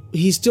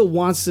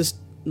wants this,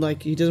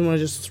 like he doesn't want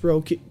to just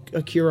throw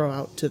Akira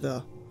out to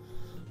the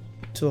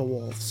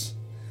wolves.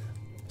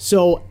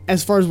 So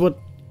as far as what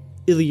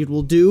Iliad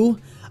will do,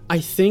 I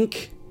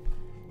think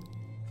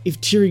if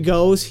Tiri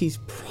goes, he's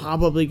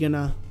probably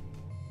gonna.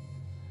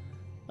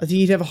 I think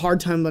he'd have a hard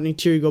time letting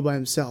Tiri go by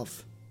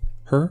himself.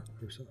 Her.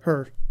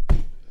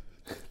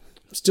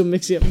 I'm still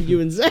mixing up you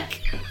and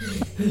Zach.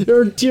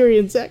 Or Tiri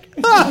and Zach.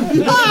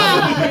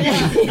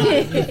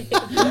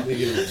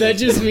 That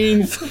just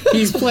means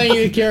he's playing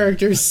the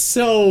character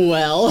so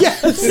well.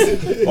 Yes.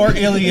 Or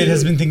Iliad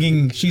has been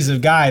thinking she's a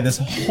guy this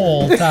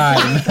whole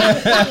time.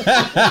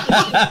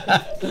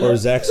 Or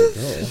Zach's a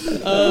girl.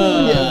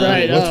 Yeah,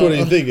 right. Which one are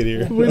you thinking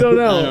here? We don't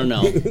know. I don't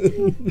know.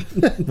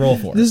 Roll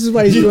for it. This is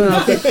why he's going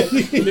out there.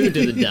 Maybe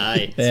to the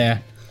die. Yeah.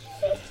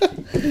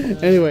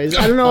 Anyways,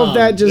 I don't know if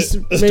that just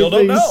made Still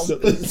don't know.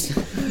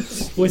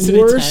 Was it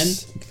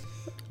worse. a 10?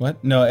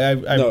 What? No,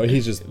 No,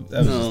 he's just.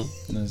 No.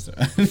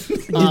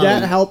 Did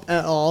that help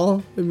at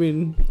all? I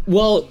mean,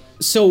 Well,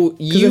 so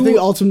because I think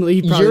ultimately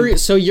he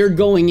probably. you're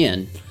going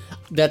in.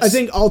 That's I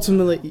think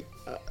ultimately,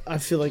 I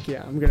feel like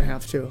I'm gonna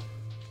have to.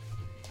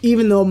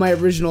 Even though my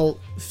original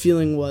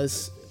feeling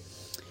was,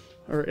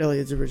 or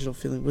Iliad's original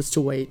feeling was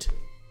to wait.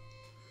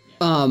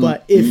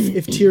 But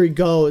if Tiri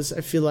goes,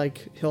 I feel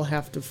like he'll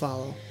have to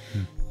follow.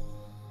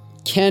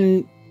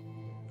 Ken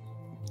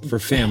For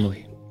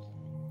family.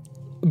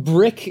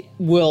 Brick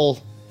will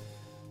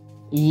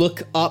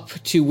look up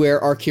to where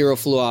Arkiro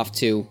flew off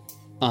to,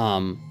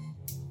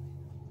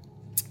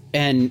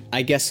 and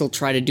I guess he'll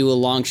try to do a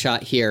long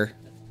shot here.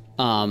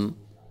 I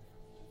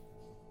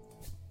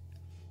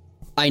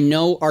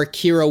know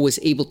Arkiro was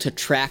able to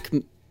track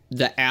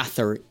the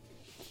Aether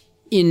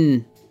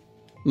in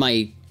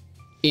my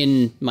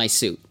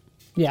suit.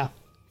 Yeah.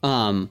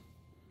 Can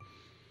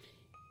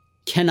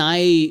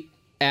I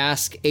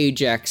ask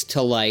Ajax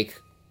to like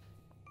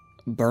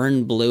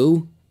burn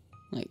blue?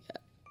 Like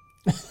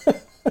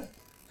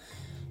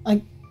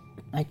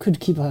I could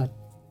keep a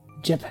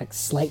jetpack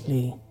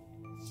slightly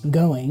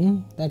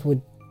going. That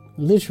would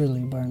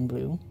literally burn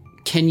blue.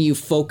 can you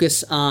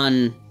focus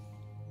on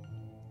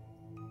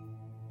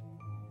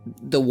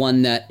the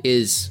one that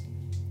is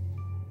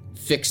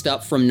fixed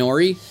up from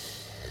Nori?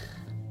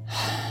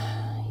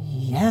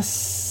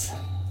 Yes.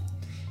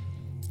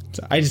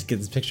 So I just get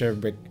this picture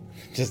of Brick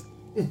just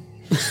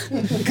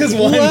because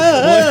one.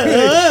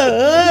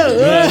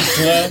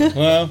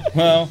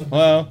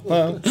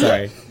 Whoa.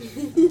 Sorry.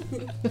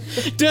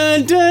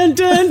 Dun dun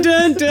dun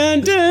dun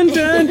dun dun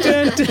dun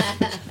dun.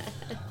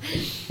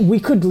 We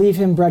could leave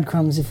him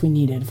breadcrumbs if we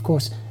needed, of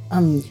course.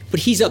 But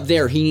he's up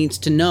there. He needs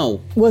to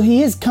know. Well,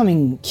 he is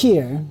coming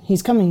here.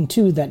 He's coming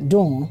to that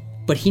door.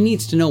 But he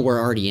needs to know we're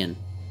already in.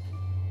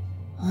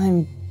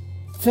 I'm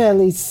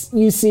fairly...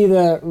 You see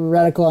the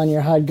reticle on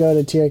your HUD go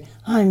to Tiri.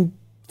 I'm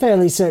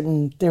fairly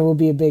certain there will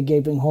be a big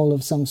gaping hole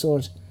of some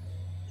sort.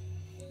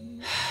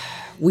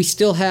 We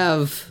still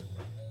have...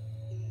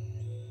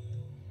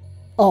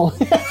 Oh,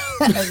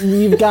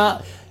 you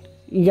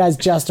guys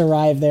just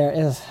arrived there.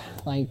 It's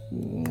like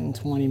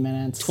 20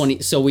 minutes.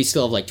 20. So we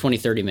still have like 20,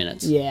 30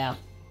 minutes. Yeah.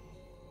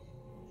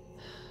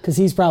 Because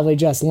he's probably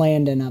just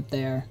landing up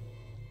there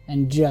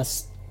and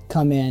just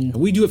come in.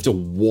 We do have to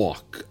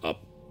walk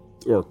up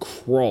or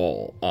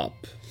crawl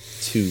up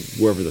to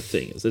wherever the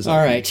thing is. All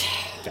right.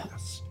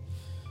 Fast.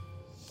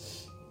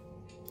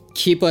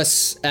 Keep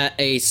us at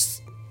a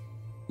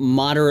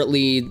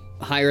moderately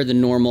higher than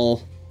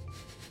normal.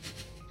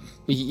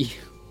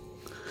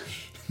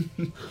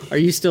 Are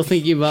you still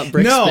thinking about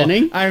brick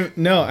spinning?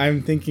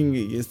 I'm thinking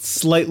it's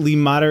slightly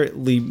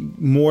moderately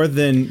more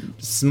than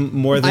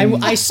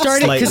I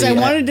started because I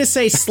wanted to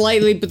say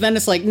slightly, but then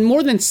it's like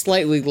more than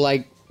slightly,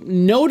 like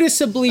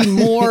noticeably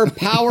more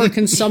power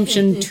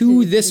consumption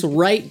to this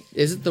right.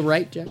 Is it the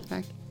right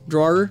jetpack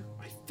drawer?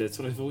 That's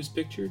what I've always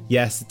pictured.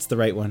 Yes, it's the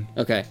right one.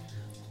 Okay,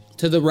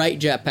 to the right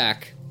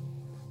jetpack.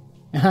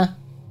 Uh-huh.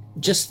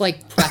 Just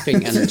like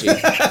prepping energy.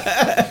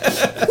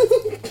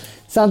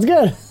 Sounds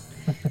good.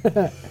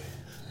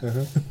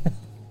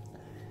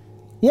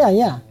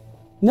 Yeah.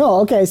 No,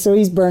 okay, so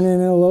he's burning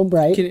it a little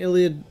bright. Can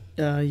Iliad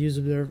use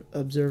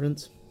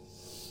observance?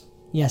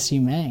 Yes,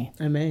 you may.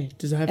 I may.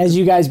 Does it have As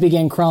you guys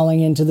begin crawling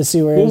into the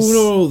sewers. Oh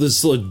no, there's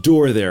still a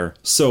door there.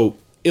 So,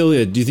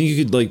 Iliad, do you think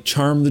you could like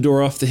charm the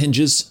door off the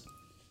hinges?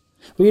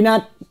 Well, you're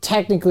not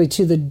technically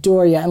to the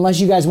door yet, unless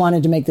you guys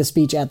wanted to make the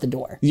speech at the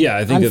door. Yeah,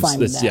 I think I'm fine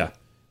with that. yeah.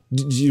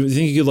 Do you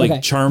think you could like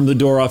Okay. charm the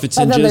door off its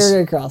I thought they were hinges?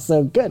 going to crawl,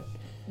 so good.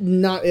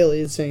 Not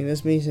Iliad saying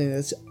this, me saying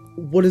this.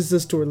 What is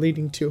this door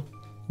leading to?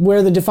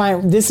 Where the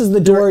Defiant... This is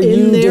the door They're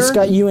in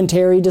there? you and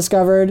Terry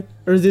discovered.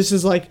 Or this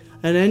is like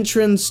an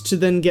entrance to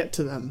then get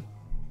to them?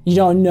 You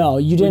don't know.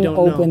 You didn't don't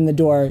open know. the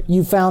door.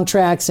 You found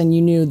tracks and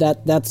you knew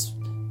that that's...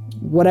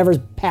 Whatever's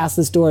past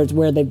this door is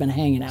where they've been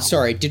hanging out.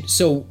 Sorry.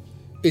 So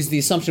is the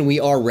assumption we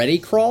already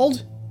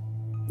crawled?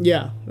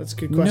 Yeah, that's a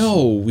good question.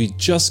 No, we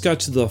just got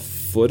to the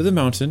foot of the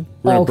mountain.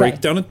 We're gonna Okay.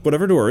 break down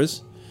whatever door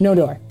is. No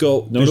door.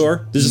 Go. No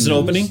door. This is an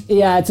opening.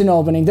 Yeah, it's an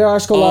opening. There are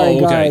Scolari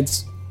Oh, okay.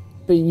 guards,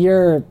 but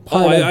you're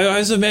part Oh, of. I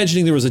was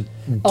imagining there was an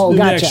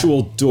gotcha.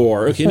 actual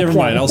door. Okay, never Okay.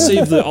 mind. I'll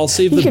save the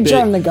you bit. can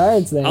charm the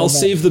guards there. I'll but-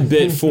 save the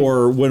bit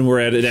for when we're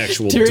at an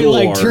actual Terry door.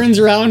 like turns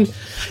around.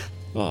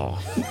 Oh.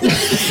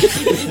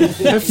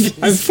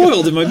 I'm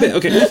foiled in my bit.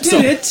 Okay,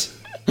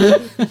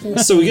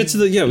 so we get to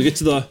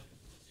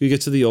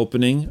the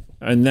opening,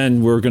 and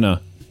then we're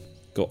gonna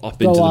go up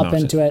into the Go up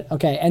mountain. into it.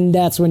 Okay, and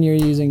that's when you're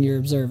using your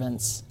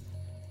observance.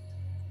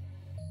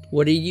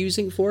 What are you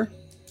using for?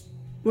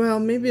 Well,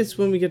 maybe it's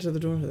when we get to the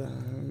door. I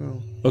don't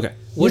know. Okay.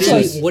 What are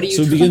you?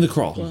 So we begin the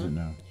crawl.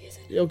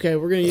 Okay,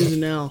 we're gonna use it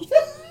now.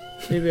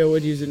 Maybe I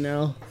would use it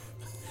now.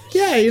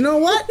 Yeah, you know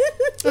what?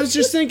 I was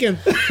just thinking.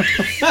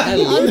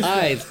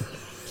 I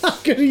I'm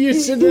gonna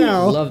use it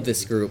now. love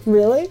this group.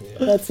 Really?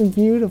 That's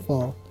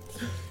beautiful.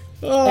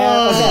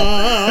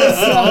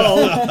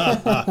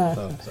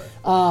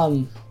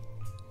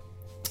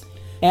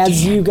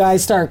 As you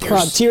guys start,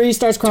 Tiri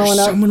starts crawling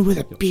up. Someone with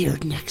a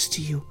beard next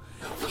to you.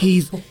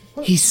 He's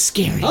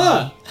scary.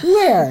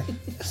 Where?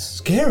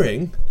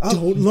 Scaring?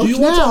 Don't look Do you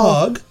want a now.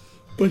 hug?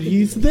 But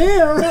he's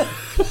there.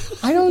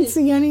 I don't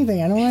see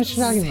anything. I don't know what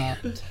you're talking about.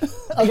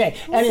 Okay,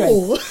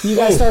 anyway, you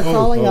guys start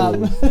crawling up.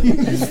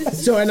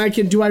 So,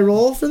 and do I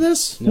roll for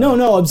this?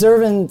 No,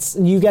 observance.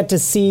 You get to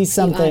see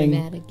something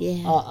Automatic,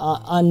 yeah.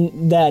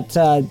 on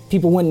that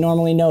people wouldn't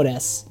normally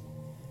notice.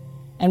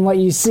 And what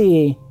you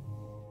see,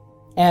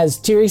 as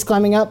Tiri's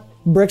climbing up,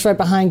 Brick's right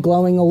behind,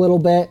 glowing a little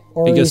bit.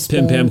 Or I guess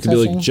Pim Pam could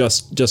be like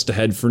just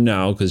ahead for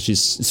now because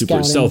she's super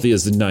Scouting. stealthy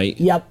as the night.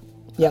 Yep.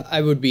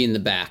 I would be in the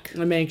back.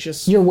 I'm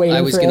anxious. You're I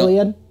waiting was for gonna-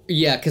 Iliad.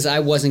 Yeah, because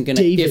I wasn't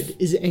gonna. David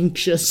is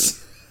anxious.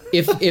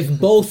 If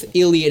both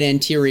Iliad and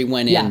Tiri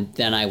went in, Yeah.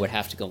 then I would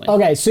have to go in.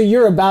 Okay, so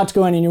you're about to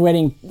go in and you're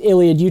waiting.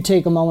 Iliad, you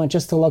take a moment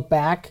just to look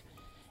back,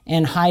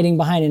 and hiding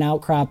behind an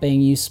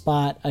outcropping, you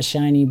spot a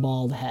shiny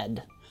bald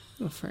head.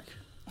 Oh, frick.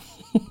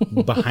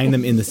 Behind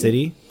them in the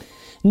city?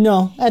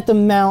 No, at the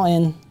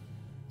mountain.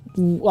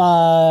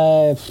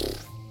 How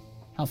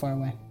far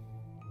away?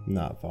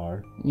 Not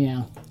far.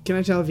 Yeah. Can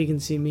I tell if he can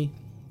see me?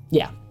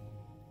 Yeah.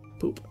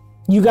 Poop.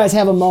 You guys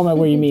have a moment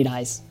where you meet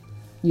eyes.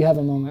 You have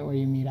a moment where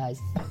you meet eyes.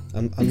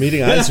 I'm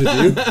meeting eyes with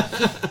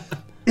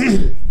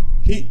you.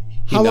 he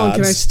How long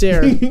can I nods.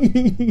 stare? Are you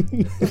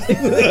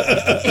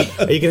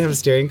gonna have a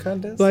staring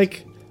contest?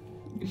 Like,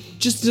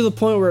 just to the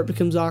point where it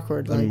becomes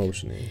awkward. I'm Like,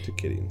 motioning to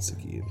Kitty and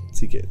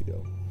CK to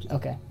go.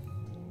 Okay.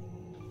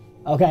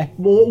 Okay.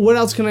 well, what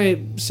else can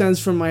I sense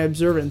from my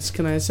observance?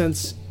 Can I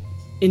sense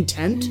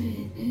intent?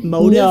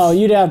 Motive? No,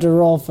 you'd have to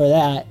roll for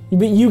that.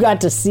 But you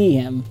got to see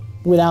him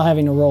without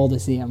having to roll to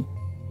see him.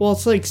 Well,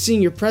 it's like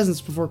seeing your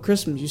presents before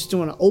Christmas. You still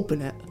want to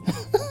open it.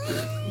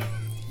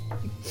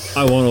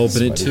 I want to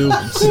open it too. All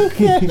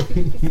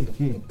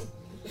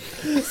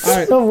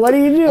right. So what do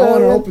you do? I want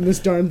to Iliad? open this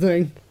darn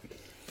thing.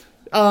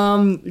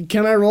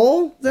 Can I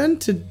roll then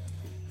To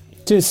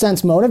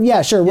sense motive?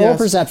 Yeah, sure. Roll Yes.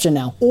 perception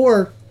now.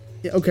 or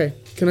yeah, okay?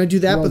 Can I do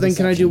that? Roll But then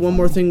can I do deception. one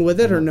more thing with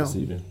it or no?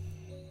 Deceiving.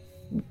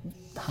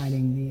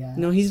 Hiding the.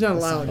 No, he's not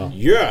allowed.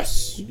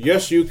 Yes,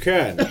 you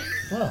can.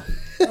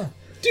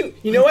 Do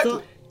you know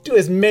what? Do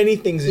as many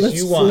things as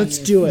you want. Let's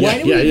do it. Why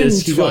do we Yeah, even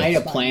yes, keep try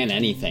going. to plan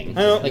anything?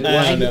 I don't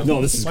why? know.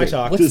 No, this is Why great.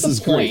 talk? What's This the is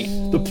point?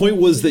 great. The point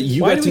was that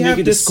you Why got do to we make have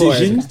a Discord?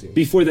 decision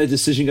before that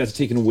decision got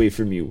taken away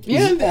from you.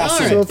 Yeah, all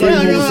right. So if I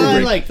Yeah, move no, for I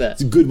Brick, like that.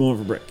 It's a good moment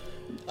for Brick.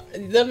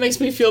 That makes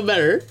me feel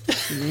better.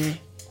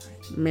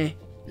 Meh.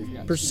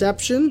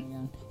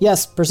 Perception.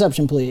 Yes,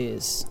 perception,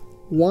 please.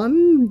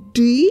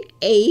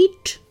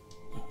 1d8.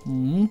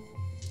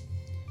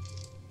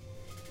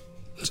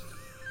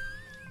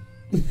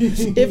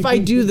 If I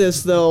do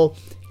this though,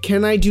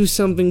 can I do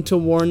something to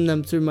warn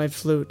them through my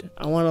flute?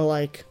 I want to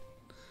like.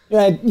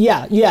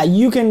 Yeah.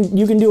 You can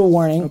do a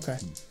warning. Okay.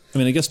 I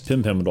mean, I guess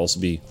Pim Pam would also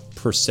be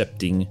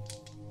percepting.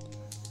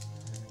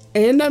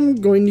 And I'm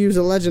going to use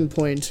a legend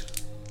point.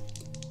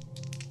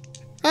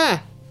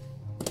 Ah.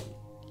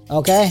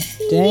 Okay.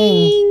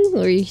 Dang.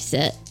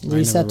 Reset.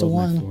 Reset to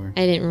 1.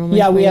 I didn't roll my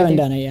Yeah, we four haven't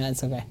either. done it yet.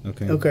 It's okay.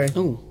 Okay. Okay.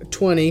 Oh.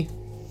 20.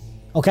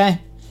 Okay.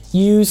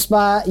 You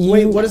spot. You,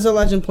 Wait, what does the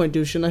legend point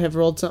do? Shouldn't I have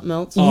rolled something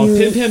else?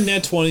 Pim Pam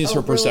nat 20 is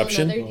her Roll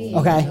perception. another D.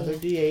 Okay. Another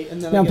d8,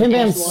 and then Now, I get Pim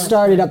Pam +1.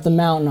 started up the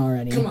mountain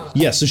already.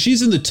 Yeah, so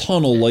she's in the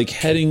tunnel, like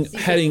heading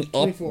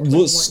up,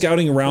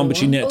 scouting around, but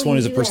she nat 20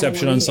 as a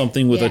perception on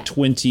something with a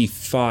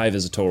 25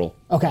 as a total.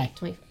 Okay.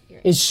 24, you're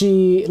right. Is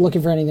she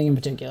looking for anything in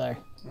particular?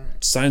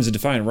 Signs of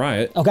Defiant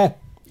Riot Okay.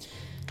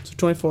 So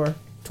 24.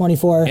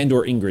 24. and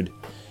or Ingrid.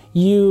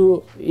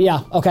 Yeah,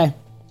 okay.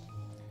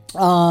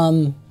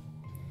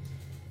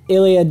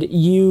 Iliad,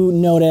 you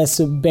notice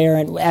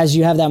Baron, as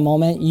you have that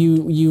moment,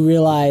 you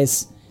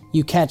realize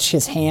you catch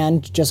his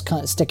hand just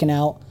kind of sticking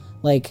out,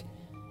 like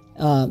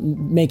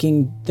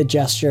making the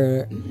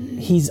gesture.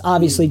 He's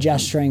obviously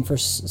gesturing for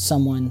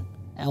someone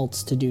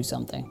else to do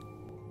something.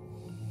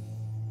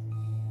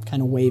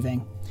 Kind of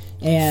waving.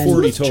 And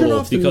 40 Let's turn total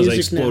off the because I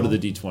music exploded now.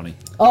 the D20.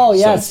 oh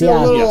yes, feel a yeah.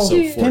 little- Yeah, so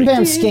Pim 40.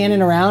 Pam's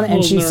scanning around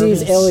and little she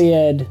sees nervous.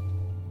 Iliad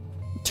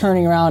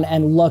turning around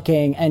and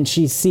looking, and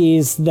she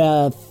sees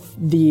the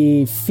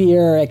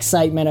fear,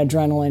 excitement,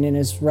 adrenaline in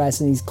his eyes,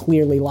 and he's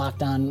clearly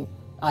locked on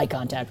eye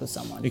contact with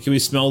someone. Can we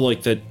smell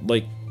like that?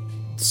 Like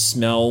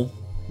smell,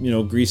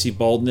 greasy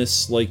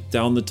baldness, like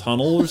down the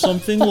tunnel or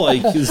something?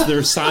 Like, is there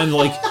a sign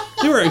like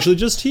they were actually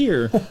just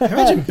here? I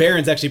imagine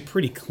Baron's actually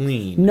pretty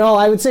clean. No,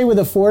 I would say with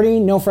a 40,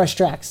 no fresh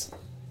tracks.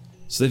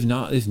 So they've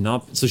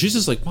not. So she's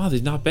just like, wow,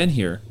 they've not been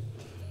here.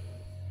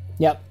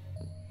 Yep.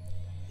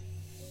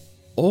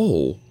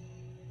 Oh.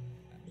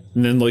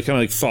 And then, like, kind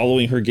of like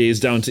following her gaze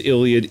down to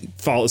Iliad,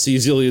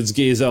 sees Iliad's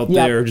gaze out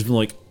there, just been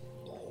like,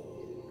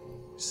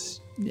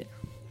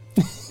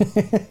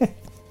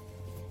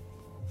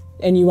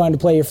 And you wanted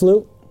to play your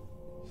flute?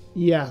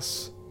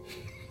 Yes.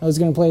 I was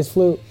going to play his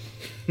flute.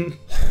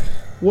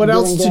 What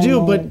else to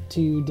do but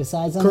to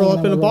decide something? curl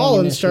up in a ball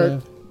and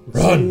start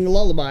singing a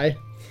lullaby?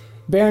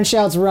 Baron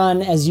shouts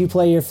run as you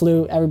play your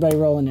flute. Everybody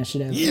roll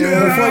initiative.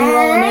 Yeah! Before you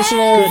roll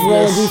initiative,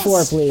 roll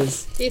a d4,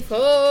 please.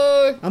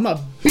 D4. I'm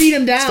gonna beat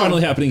him down. It's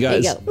finally happening,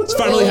 guys. There you go. It's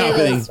finally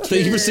happening.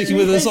 Thank you for sticking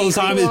with us all the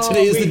time.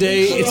 Today is the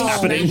day. It's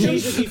happening.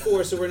 Change the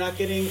D4, so we're not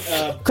getting.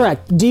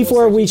 Correct.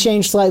 D4 we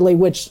changed slightly,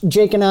 which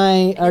Jake and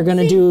I are going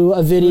to do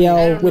a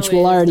video, which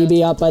will already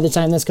be up by the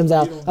time this comes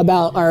out,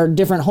 about our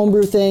different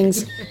homebrew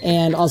things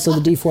and also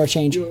the D4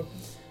 change.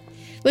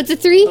 What's a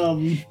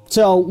 3?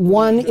 So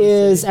 1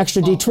 is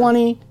extra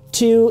D20,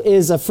 2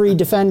 is a free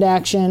defend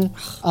action,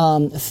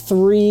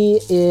 3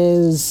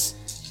 is,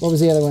 what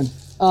was the other one?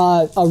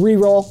 A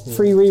reroll,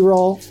 free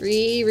reroll.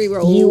 Free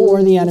reroll. You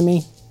or the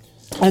enemy.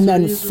 And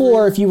then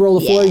 4, if you roll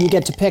a 4, you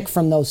get to pick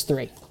from those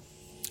 3.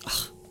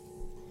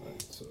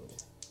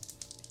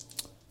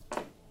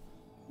 All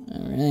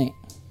right.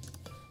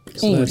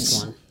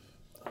 Worst one.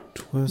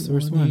 What's the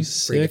worst one?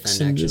 Six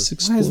and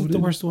just Why is it the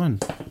exploded. worst one?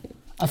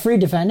 A free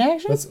defend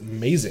action? That's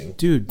amazing.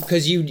 Dude.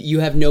 Because you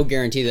have no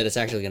guarantee that it's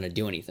actually going to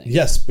do anything.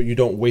 Yes, but you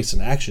don't waste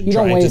an action You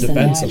don't trying to waste an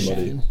defend action.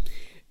 somebody.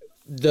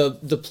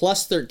 The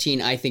plus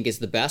 13 I think is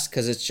the best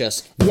because it's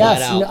just Yes,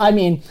 flat out. no, I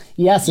mean,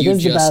 yes, it You is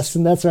the just- best,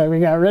 and that's why we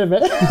got rid of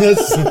it.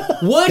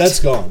 What? That's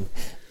gone.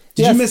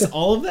 Did Yes. you miss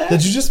all of that?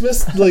 Did you just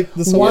miss like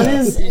the One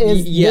is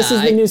this Yeah, is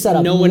the new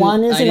setup. no one-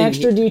 1 is I an didn't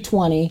extra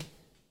D20,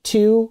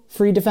 2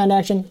 free defend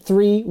action,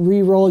 3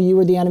 reroll you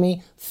or the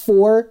enemy,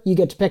 4 you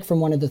get to pick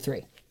from one of the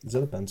 3. Is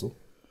that a pencil?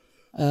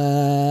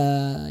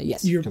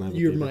 Yes. Your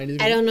mind is.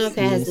 I don't know if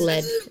that has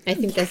lead. I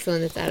think that's the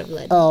one that's out of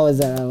lead. Oh, is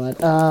that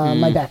what?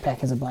 My backpack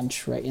has a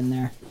bunch right in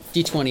there.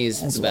 D20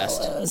 is As the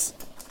best. well as-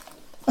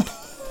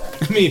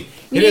 I mean,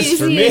 it is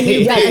for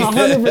me. Yeah,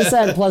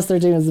 100% plus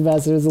 13 is the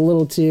best. It was a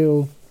little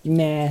too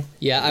meh.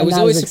 Yeah, I And was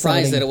not always as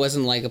surprised exciting. that it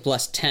wasn't like a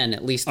plus 10.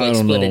 At least I like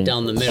don't split know. it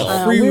down the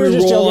middle. Free we were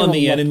just reroll joking on about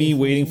the lucky. enemy,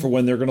 waiting for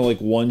when they're gonna like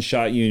one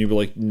shot you, and you'd be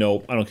like,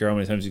 nope, I don't care how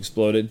many times you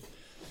exploded.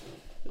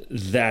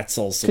 That's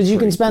also Because you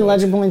can pretty spend good.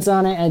 legend points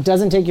on it, and it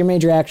doesn't take your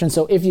major action.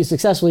 So if you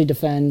successfully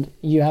defend,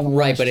 you haven't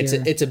Right, lost but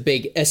your- it's a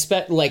big,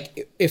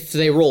 like if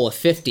they roll a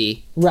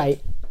 50, right.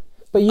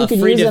 But you a can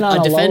free use it on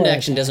a a defend lower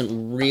action attack.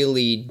 doesn't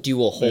really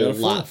do a whole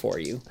lot for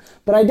you.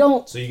 But I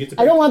don't. So you get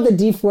to I don't want the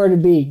D4 to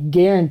be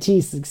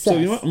guaranteed success. So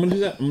you know what? I'm gonna do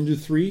that. I'm gonna do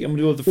 3. I'm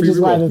gonna do the free Which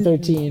is why the reroll.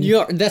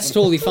 13. That's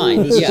totally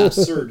fine. This Yeah, is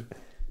absurd.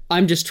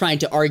 I'm just trying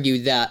to argue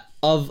that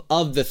of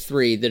the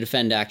 3, the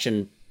defend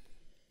action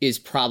is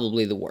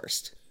probably the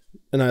worst.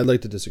 And I'd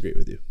like to disagree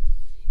with you.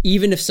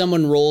 Even if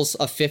someone rolls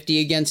a 50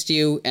 against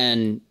you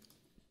and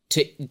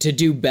to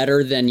do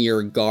better than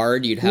your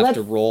guard, you'd have Let-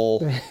 to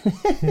roll.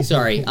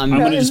 Sorry, I'm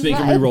gonna just make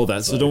him re-roll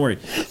that, so don't worry.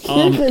 You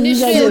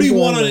guys are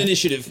 31 doing on it.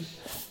 initiative.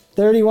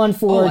 31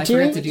 for I Tyrion.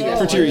 forgot to do that.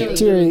 For Tyrion.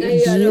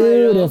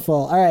 Tyrion. Beautiful.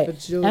 All right.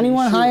 Joey,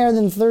 Anyone shoot. higher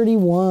than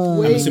 31?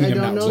 Wait, I assuming I'm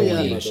don't not know rolling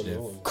yet.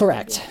 initiative.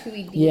 Correct.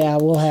 Yeah,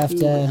 we'll have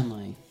to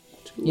I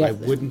yeah,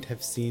 wouldn't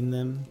have seen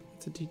them.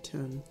 It's a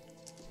D10.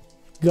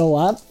 go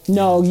up.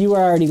 No, you were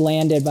already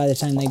landed by the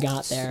time they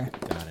got there.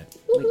 Got it.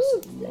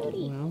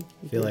 Well,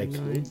 I feel like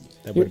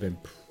that would have been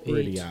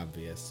pretty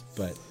obvious,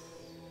 but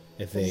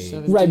if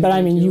they Right, but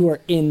I mean, you were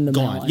in the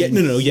gone, mountain.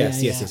 yeah, no,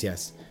 yes, Yeah, yes, yes,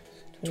 yes.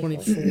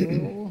 24.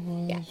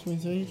 Yeah.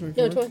 23, 24.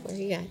 No, 24.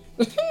 You got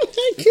it.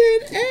 I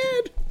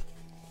can't add.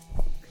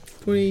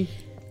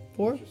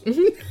 24?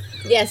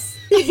 Yes.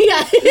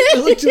 Yeah.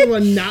 I looked at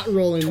one not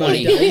rolling my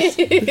 20. dice.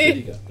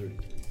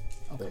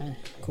 Okay,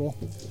 cool.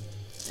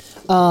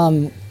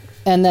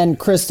 And then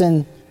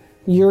Kristen,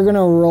 you're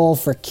gonna roll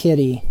for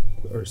Kitty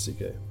Or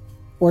CK.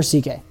 or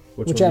CK, Which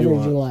one whichever do you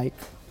you want? like.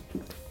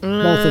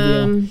 Both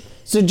of you.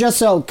 So just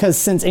so, because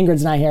since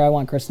Ingrid's not here, I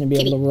want Kristen to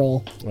be able to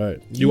roll. All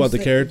right. You want the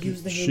character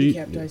Use the sheet?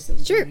 handicap dice that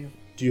was Sure. on you.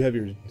 Do you have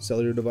your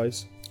cellular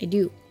device? I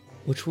do.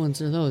 Which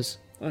ones are those?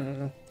 I don't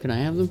know. Can I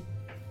have them?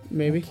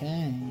 Maybe.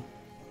 Okay.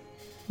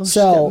 Oh,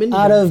 So, shit,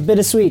 out of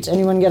Bittersweet,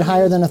 anyone get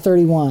higher than a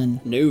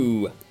 31?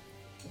 No.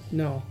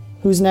 No.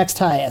 Who's next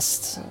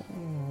highest?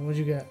 Oh, what'd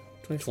you get?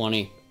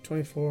 20.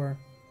 24.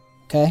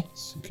 Okay.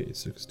 CK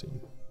 16.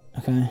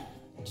 Okay.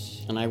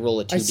 And I roll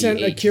a 2d8. I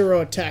sent Akira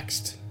a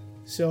text,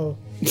 so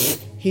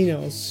he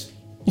knows.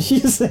 You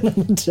sent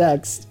him a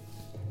text.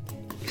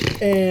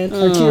 And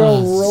Akira,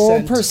 roll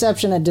sent.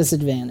 perception at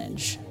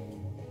disadvantage.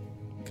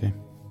 Okay.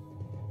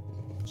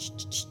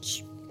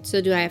 So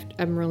do I have to,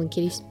 I'm rolling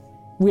kitties?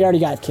 We already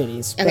got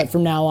kitties, Okay. but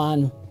from now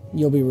on,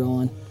 you'll be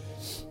rolling.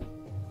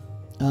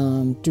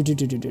 Kenny,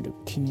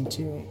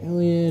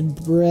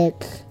 Iliad,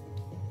 Brick.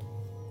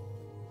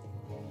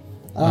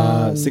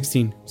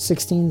 16.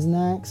 16's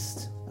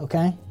next.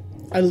 Okay.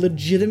 I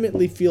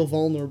legitimately feel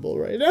vulnerable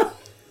right now.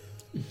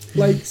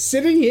 Like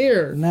sitting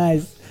here.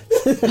 Nice.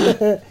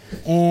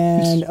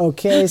 And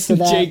okay, so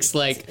that Jake's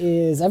like,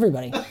 is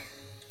everybody.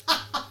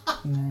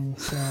 And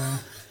so,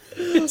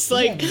 it's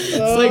like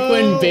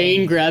when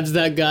Bane grabs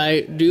that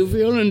guy. Do you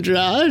feel in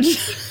charge?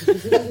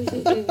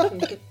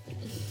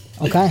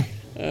 okay.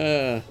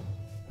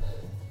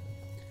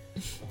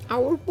 I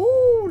was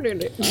born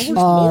in it.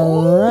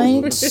 All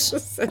right.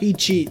 He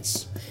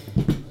cheats.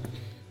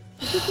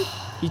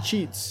 He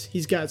cheats.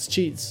 He's got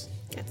cheats.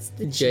 That's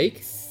the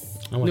Jake?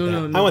 I want No, that.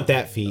 no, no. I want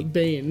that feat.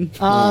 Bane.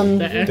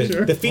 The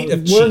actor. The feat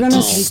of We're gonna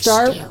cheats.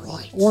 start.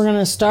 We're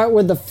gonna start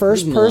with the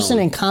first person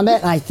in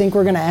combat, and I think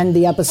we're gonna end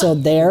the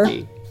episode there.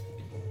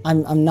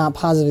 I'm not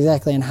positive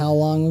exactly on how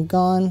long we've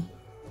gone,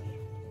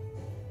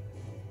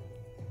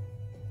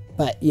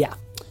 but yeah.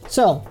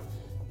 So,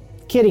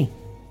 Kitty,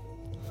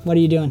 what are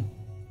you doing?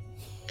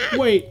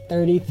 Wait.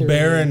 33.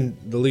 Baron,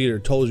 the leader,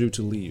 told you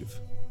to leave.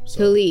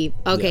 To leave.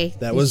 Okay.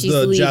 That was she's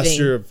the leaving.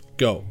 gesture of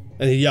go.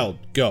 And he yelled,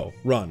 go,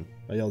 run.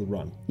 I yelled,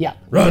 run. Yeah.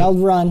 Run. Yelled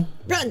run.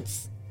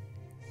 Runs.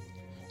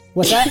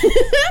 What's that?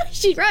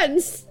 She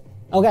runs.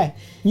 Okay.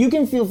 You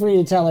can feel free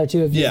to tell her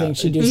too if you think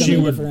she'd do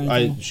something different. Or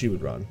anything. She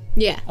would run.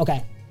 Yeah.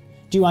 Okay.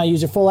 Do you want to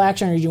use your full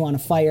action, or do you want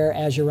to fire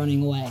as you're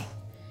running away?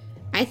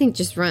 I think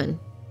just run.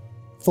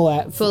 Full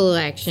action.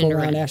 Full to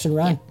round run. action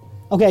run.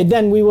 Okay,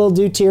 then we will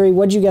do Tiri.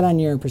 What'd you get on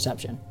your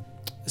perception?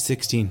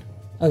 16.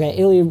 Okay,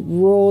 Ilya,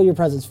 roll your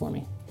presence for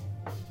me.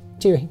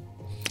 Tiri.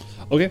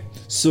 Okay,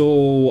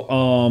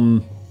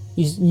 so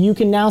You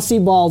can now see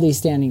Baldy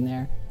standing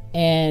there,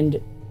 and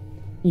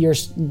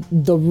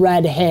the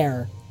red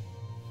hair.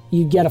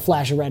 You get a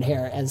flash of red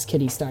hair as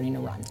Kitty's starting to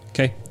run.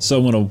 okay, so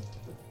I'm gonna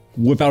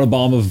whip out a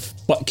bomb of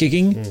butt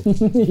kicking,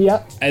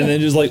 Yep. and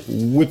then just like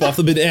whip off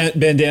the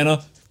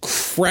bandana,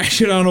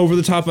 crash it on over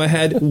the top of my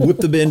head, whip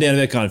the bandana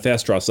back on,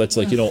 fast draw. So that's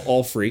like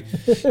all free.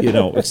 I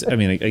know it's Well,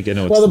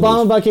 the the bomb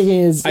and butt kicking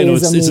is. I know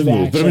is it's a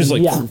move, action. but I'm just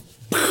like, yeah.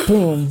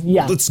 Boom.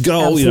 Yeah. let's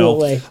go,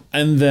 Absolutely.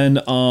 And then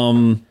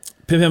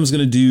Pim Ham's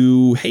gonna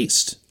do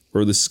haste,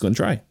 or this is gonna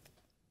try.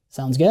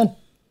 Sounds good.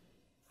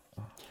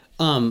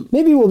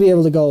 Maybe we'll be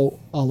able to go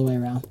all the way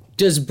around.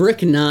 Does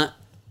Brick not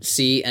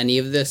see any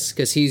of this?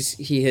 Because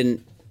he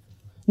hadn't.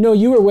 No,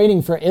 you were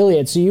waiting for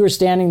Iliad, so you were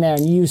standing there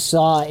and you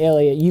saw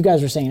Iliad. You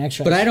guys were saying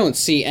extra. But I don't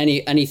see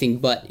anything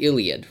but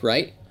Iliad,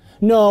 right?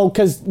 No,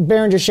 because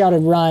Baron just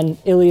shouted run.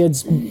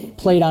 Iliad's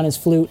played on his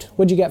flute.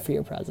 What'd you get for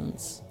your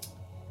presence?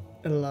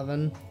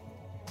 11.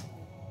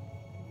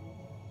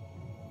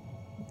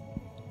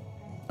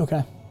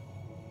 Okay.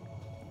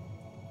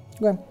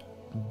 Okay.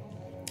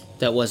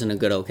 That wasn't a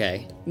good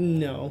okay.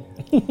 No.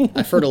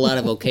 I've heard a lot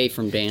of okay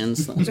from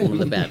Dan's. That was one of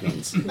the bad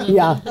ones.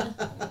 Yeah.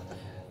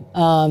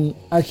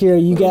 Akira,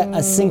 you get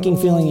a sinking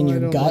feeling in your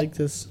I don't gut. like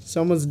this.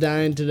 Someone's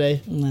dying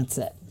today. And that's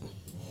it.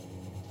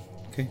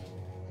 Okay.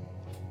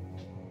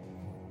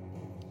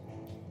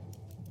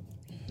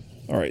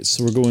 All right,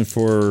 so we're going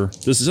for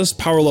this is just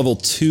power level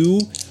 2,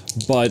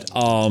 but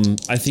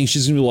I think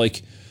she's gonna be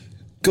like,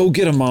 go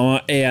get him,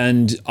 mama,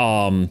 and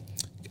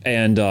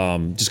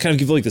just kind of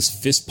give like this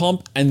fist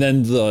pump, and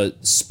then the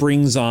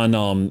springs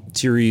on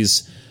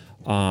Tiri's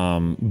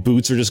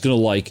boots are just gonna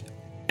like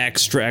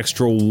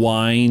extra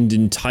wind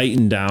and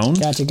tighten down.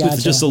 Gotcha.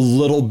 With just a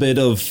little bit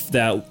of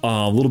that,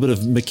 little bit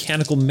of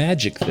mechanical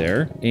magic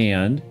there,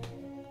 and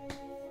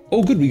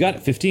oh, good, we got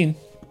it, 15.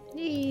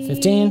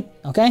 15.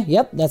 Okay,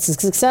 yep, that's a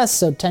success.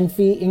 So 10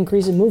 feet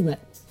increase in movement.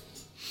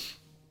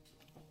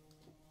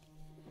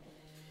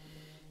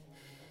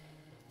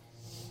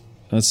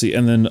 Let's see,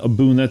 and then a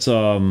boon, that's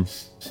a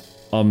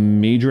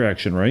major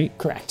action, right?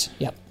 Correct.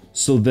 Yep.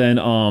 So then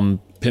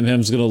Pim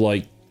Ham's gonna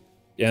like,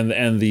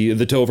 and the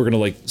Tove are gonna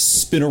like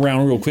spin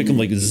around real quick and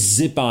like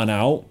zip on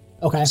out.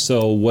 Okay.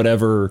 So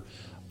whatever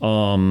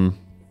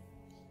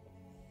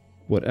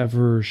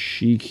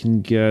she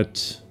can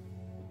get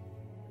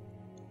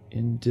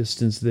in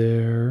distance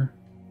there.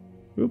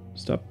 Oop,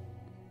 stop.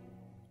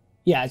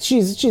 Yeah,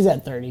 she's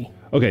at 30.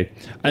 Okay.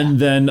 And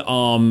then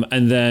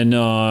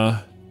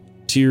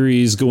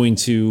Tiri's going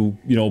to,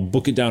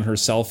 book it down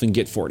herself and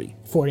get 40.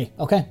 40.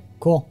 Okay,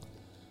 cool.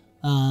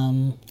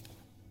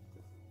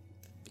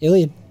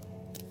 Iliad.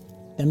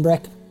 Then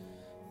Brick.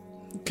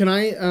 Can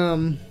I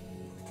don't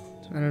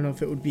know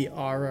if it would be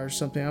Aura or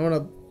something.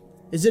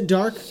 Is it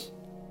dark?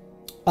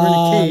 We're in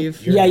a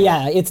cave.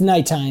 Yeah, it's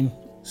nighttime.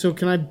 So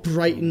can I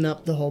brighten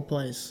up the whole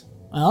place?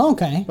 Oh,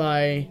 okay.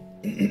 By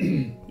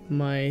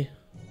my...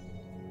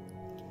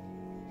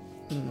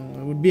 I don't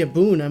know. It would be a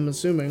boon, I'm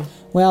assuming.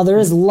 Well, there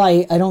is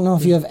light. I don't know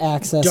if you have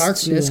access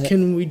Darkness. to it.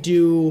 Can we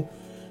do...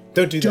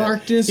 Don't do that.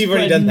 Darkness, You've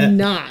already but done that.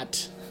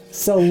 not.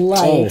 So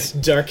light,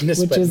 Darkness,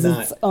 which but is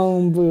not. its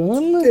own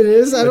boon. It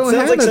is. I don't Sounds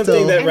have like it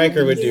something though. that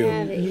Riker would do.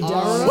 You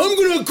I'm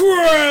gonna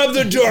grab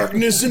the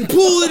darkness and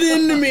pull it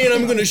into me, and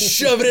I'm gonna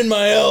shove it in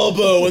my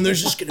elbow, and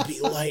there's just gonna be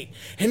light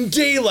and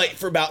daylight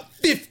for about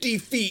 50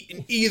 feet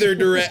in either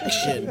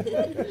direction.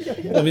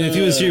 I mean, if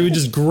he was here, he would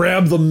just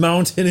grab the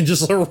mountain and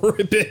just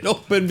rip it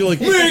open and be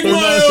like, Make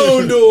my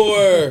own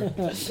door.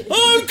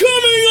 I'm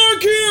coming,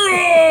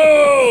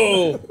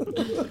 Arkiro!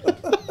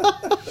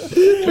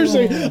 There's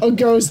a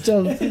ghost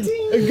of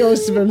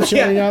him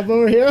showing up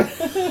over here.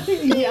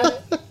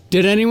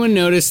 Did anyone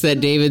notice that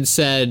David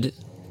said,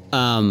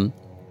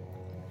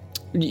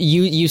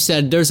 you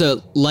said there's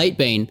a light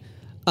bane?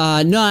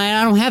 No,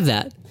 I don't have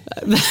that.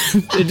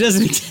 It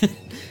doesn't.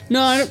 No,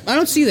 I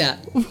don't see that.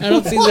 I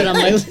don't see that on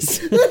my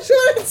list. That's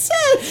what it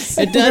says.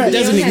 It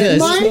doesn't exist.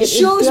 Mine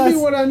shows does- me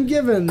what I'm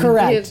given.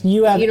 Correct.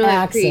 You have don't have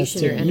access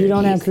creation to or it. You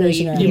don't have energy, so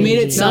creation you- or You energy. made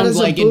it sound as a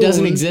like it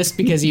doesn't boon. exist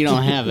because you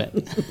don't have it.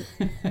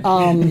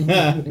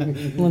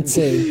 Let's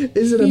see.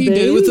 Is it a he did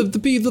it bane?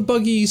 with the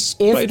buggy If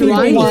spider you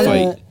bane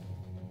wanna,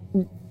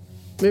 fight.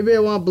 Maybe I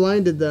want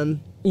blinded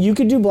then. you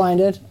could do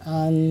blinded.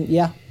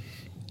 Yeah.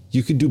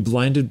 You could do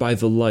blinded by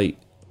the light,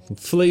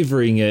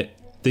 flavoring it.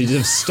 They just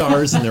have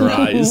stars in their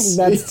eyes.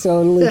 That's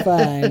totally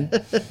fine.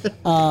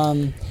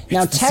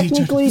 Now,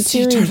 technically,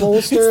 Tiri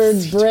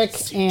bolstered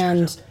Brick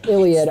and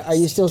Iliad. Are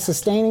you still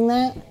sustaining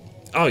that?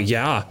 Oh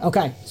yeah.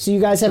 Okay, so you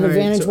guys have All right,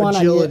 advantage so one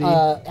agility. on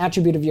your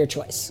attribute of your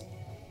choice.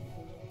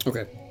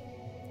 Okay.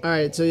 All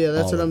right, so yeah,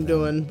 that's what I'm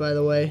doing. By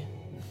the way,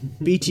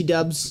 BT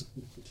dubs.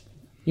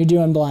 You're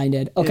doing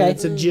blinded. Yeah, Okay.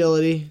 it's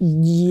agility.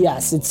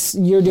 Yes,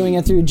 you're doing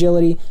it through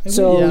agility.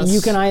 So Yes.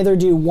 you can either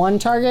do one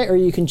target or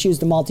you can choose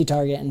to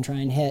multi-target and try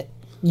and hit.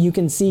 You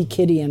can see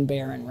Kitty and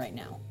Baron right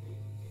now.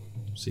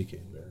 CK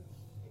Bear.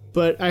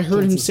 But I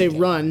heard him say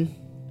run.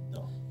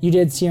 You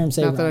did see him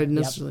say Not that I run.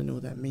 Yep. necessarily know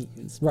what that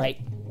means. Right.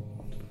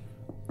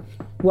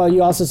 Well,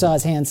 you also saw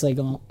his hand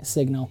signal.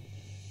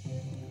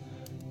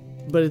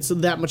 But it's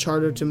that much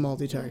harder to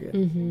multi-target.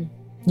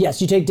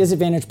 Yes, you take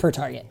disadvantage per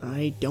target.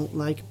 I don't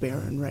like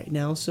Baron right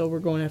now, so we're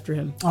going after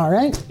him. All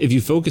right. If you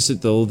focus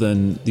it though,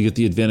 then you get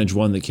the advantage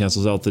one that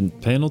cancels out the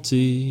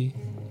penalty.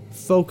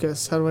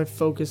 Focus. How do I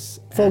focus?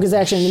 Focus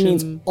action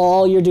means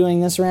all you're doing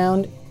this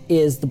round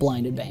is the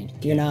blinded bane.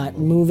 You're not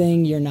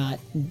moving. You're not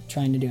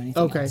trying to do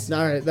anything. Okay, else.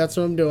 all right, that's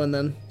what I'm doing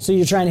then. So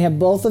you're trying to have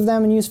both of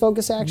them and use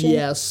focus action?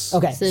 Yes.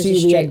 Okay, So so it's a you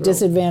straight get roll,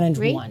 disadvantage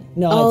right? one.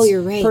 No, Oh, it's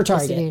you're right, per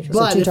target. disadvantage So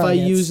one. But two if I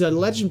targets. use a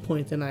legend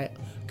point, then I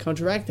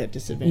counteract that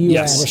disadvantage. You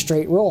Yes. add a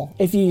straight roll.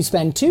 If you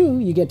spend two,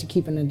 you get to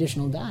keep an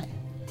additional die.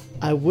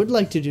 I would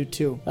like to do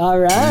 2. All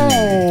right.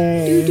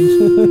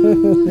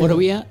 What are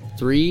we at?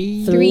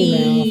 3? Three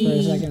now for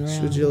a second So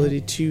round.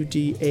 agility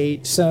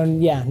 2d8. So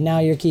yeah, now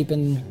you're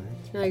keeping.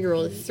 Now you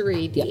roll a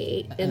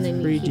 3d8, and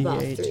then you keep all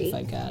 3d8. 3. If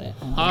I got it.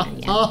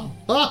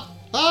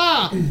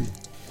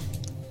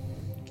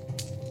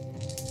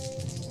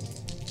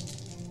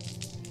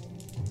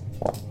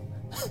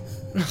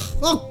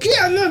 Okay,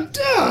 I'm not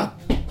done.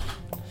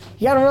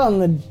 You gotta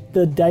run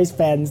the dice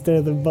pad instead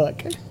of the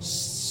book.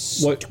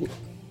 What?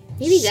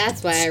 Maybe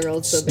that's why I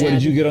rolled so bad. What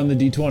did you get on the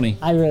d20?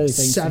 I really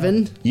think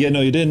 7. Yeah,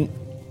 no, you didn't.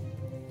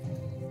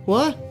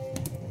 What?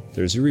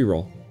 There's your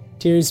reroll.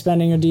 Tiri's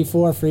spending a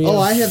D4 for you. Oh,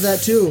 I have that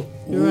too.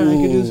 You're right. I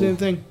can do the same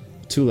thing.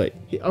 Too late.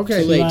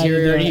 Okay. Too late, Right,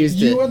 Tiri already right. used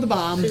You it. are the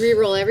bomb. To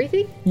reroll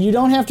everything? You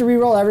don't have to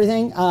re-roll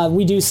everything.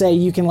 We do say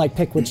you can like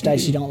pick which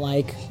dice you don't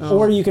like,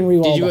 or you can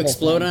re-roll. Did the you whole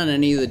explode thing. on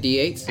any of the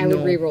D8s? I would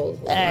reroll.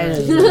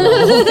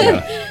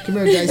 Come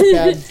here, dice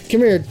pad.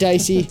 Come here,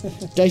 dicey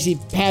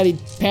patty,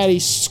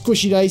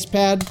 squishy dice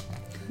pad.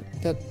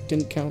 That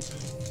didn't count.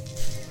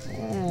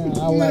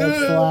 I'll let it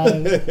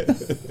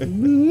fly.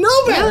 No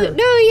No, better.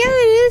 no, yeah,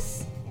 it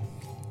is.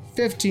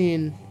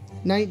 15,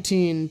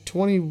 19,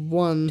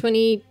 21.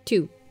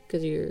 22,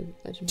 because you're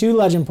legend. 2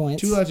 legend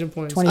points. 2 legend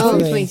points. 23. Oh,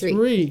 23.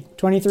 3.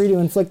 23 to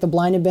inflict the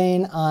blinded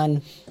bane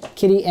on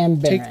Kitty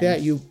and Baron. Take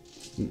that, you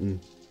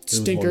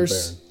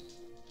stinkers.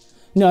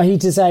 No, he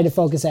decided to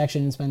focus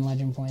action and spend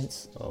legend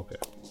points. Okay.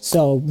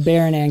 So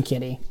Baron and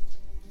Kitty.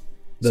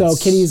 So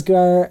That's- Kitty's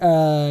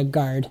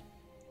guard.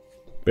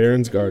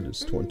 Baron's guard is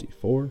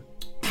 24.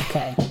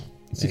 Okay.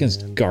 It's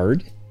against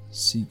guard.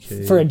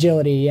 CK. For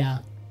agility, yeah.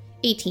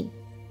 18.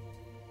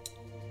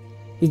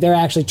 They're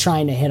actually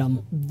trying to hit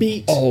him.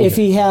 Beat. Oh, If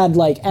he had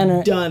like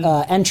Done.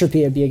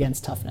 entropy, it'd be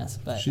against toughness.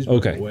 But She's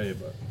Okay. way,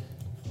 but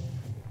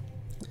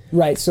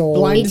right, so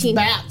Blind 18.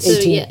 bats. So,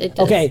 18. yeah, it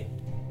does. Okay.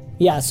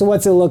 Yeah, so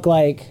what's it look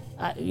like?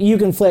 You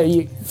can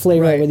flavor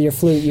Right. it with your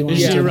flute. You want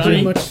Yeah, to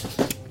pretty much.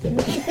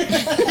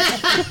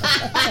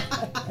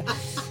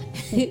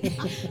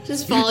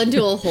 Just fall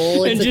into a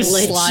hole. It's And a just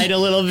glitch. slide a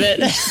little bit.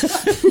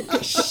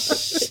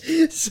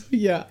 So,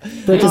 yeah.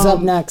 Brick is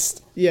up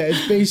next. Yeah,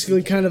 it's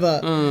basically kind of a,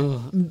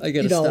 I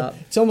gotta you know, stop.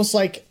 it's almost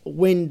like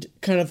wind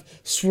kind of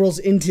swirls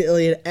into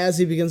Iliad as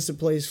he begins to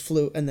play his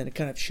flute, and then it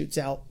kind of shoots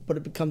out, but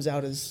it comes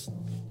out as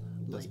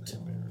light.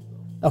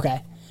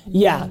 Okay.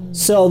 Yeah.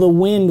 So the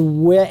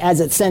wind, as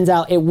it sends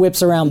out, it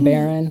whips around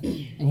Baron,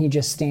 and he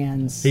just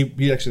stands.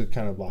 he actually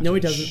kind of blocks. No, he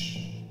it.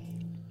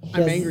 doesn't.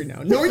 I'm angry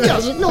now. No, he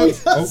doesn't. No, he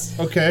doesn't.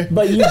 Okay.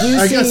 But you do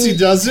I see... guess he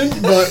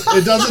doesn't, but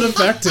it doesn't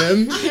affect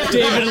him.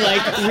 David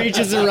like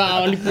reaches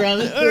around,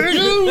 grabs. I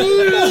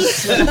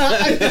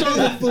throw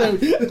the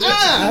flute.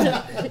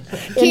 Ah!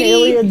 In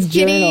Iliad's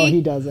journal,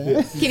 he does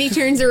it. Kitty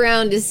turns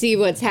around to see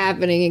what's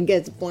happening and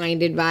gets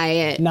blinded by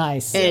it.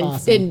 Nice. And,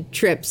 Awesome. and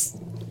trips.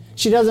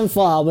 She doesn't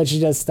fall, but she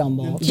does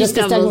stumble. She Just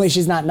because stumbles. technically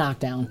she's not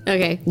knocked down.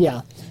 Okay.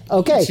 Yeah.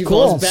 Okay, She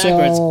cool. falls So,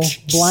 backwards.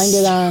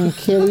 blinded on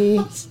Kitty.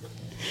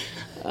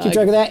 Keep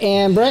track of that.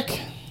 And Brick?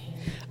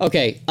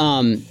 Okay,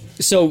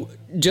 so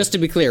just to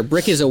be clear,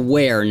 Brick is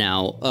aware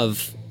now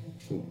of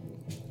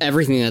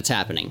everything that's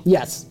happening.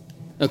 Yes.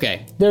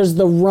 Okay. There's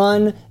the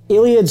run.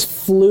 Iliad's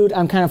flute,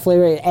 I'm kind of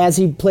flavoring it. As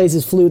he plays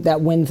his flute,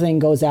 that wind thing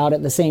goes out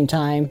at the same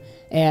time.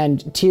 And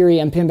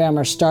Tiri and Pim Pam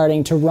are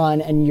starting to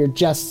run, and you're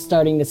just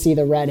starting to see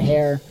the red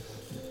hair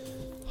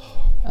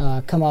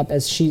come up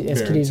as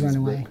Kitty's running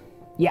away.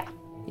 Yeah.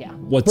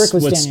 What's Brick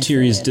was standing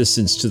Tyrion's for it.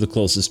 distance to the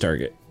closest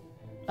target?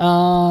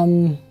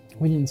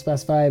 We didn't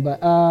specify, but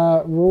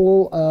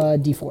roll a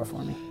d4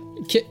 for me.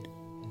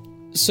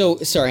 So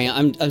sorry,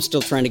 I'm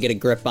still trying to get a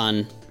grip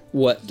on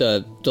what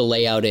the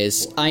layout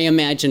is. I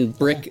imagine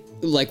Brick,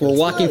 like we're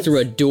walking through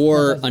a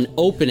door, an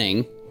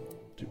opening,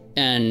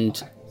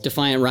 and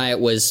Defiant Riot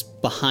was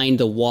behind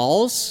the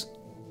walls,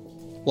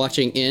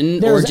 watching in,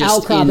 There's or just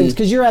outcroppings in.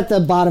 because you're at the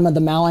bottom of the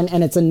mountain,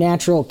 and it's a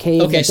natural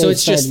cave. Okay, that so they've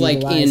it's just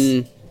started to like utilize.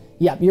 in.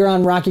 Yep, you're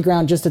on rocky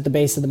ground just at the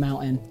base of the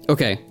mountain.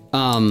 Okay.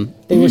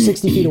 They were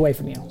 60 feet away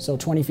from you, so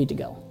 20 feet to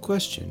go.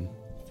 Question.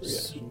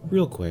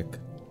 Real quick.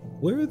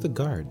 Where are the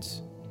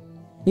guards?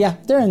 Yeah,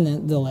 they're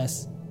in the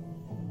list.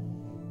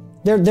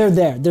 They're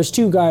there. There's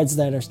 2 guards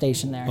that are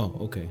stationed there. Oh,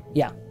 okay.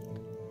 Yeah.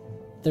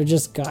 They're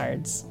just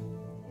guards.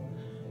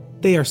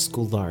 They are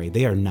Scolari.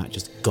 They are not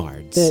just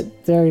guards.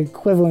 They're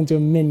equivalent to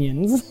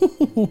minions.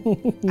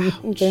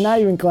 They're not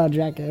even Cloud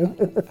Draco.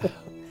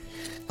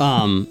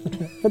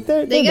 But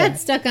they're They got there.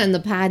 stuck on the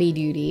potty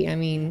duty. I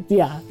mean,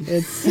 Yeah,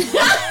 it's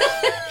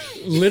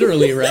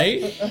Literally,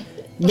 right?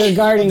 they're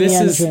guarding the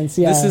entrance.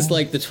 Yeah, This is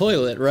like the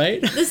toilet, right?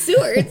 the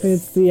sewers.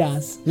 it's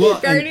yes. well,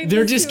 Guarding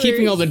They're the just sewers.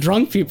 keeping all the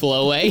drunk people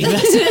away.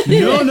 That's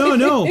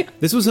no.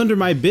 This was under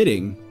my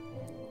bidding.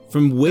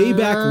 From way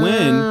back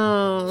when.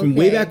 From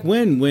way okay. back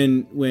when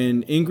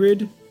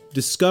Ingrid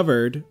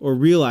discovered or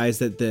realized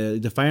that the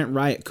Defiant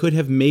Riot could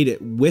have made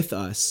it with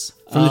us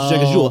from the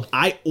Shaka Jewel,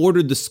 I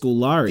ordered the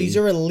Scolari These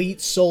are elite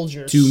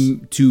soldiers.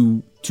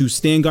 to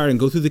stand guard and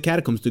go through the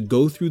catacombs, to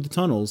go through the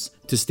tunnels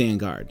to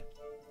stand guard.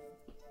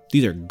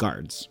 These are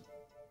guards.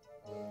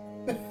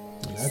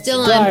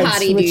 Still on Guards,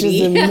 potty which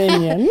duty. is a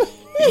minion.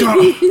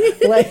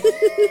 Like,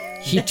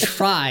 he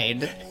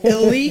tried.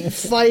 Elite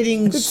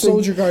fighting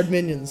soldier guard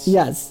minions.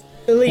 yes.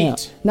 Elite. Yeah.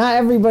 Not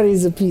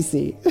everybody's a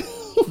PC.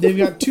 They've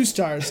got 2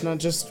 stars, not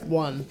just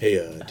 1. Hey,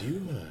 do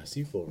you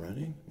see full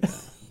running?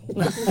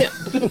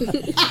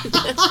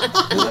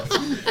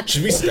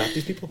 Should we stop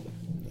these people?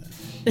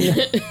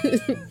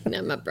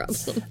 Not my problem.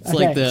 It's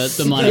like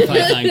the Monty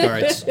Python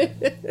guards.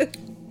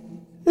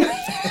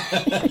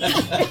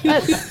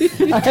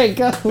 All right,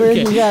 go. Where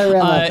you got to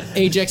wrap up?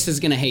 Ajax is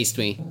gonna haste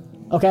me.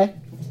 Okay.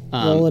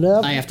 Roll it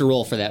up. I have to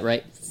roll for that,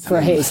 right? For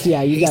haste,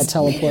 yeah, you got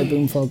teleport,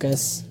 boom,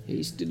 focus.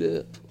 Haste it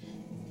up.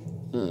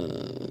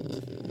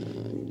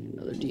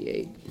 Another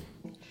D8.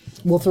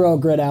 We'll throw a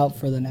grid out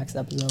for the next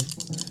episode.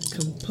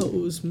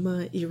 Compose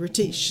my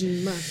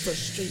irritation, my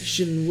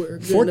frustration. We're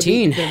gonna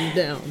 14. beat them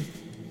down.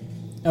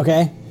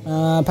 Okay.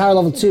 Power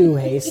level 2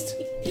 haste.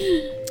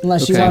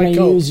 Unless you Okay. want to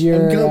Cope. use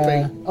your. I'm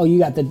coping. Oh, you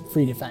got the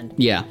free defend.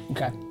 Yeah.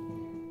 Okay.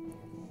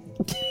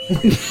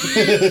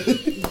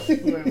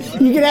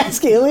 You can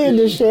ask Iliad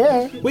to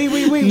share. Wait.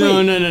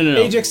 No.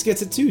 Ajax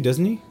gets it too,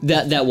 doesn't he?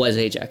 That was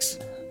Ajax.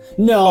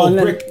 No, and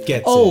then- Brick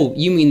gets Oh, it.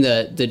 you mean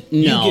the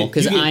no? get-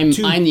 Because you get I'm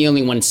 2. the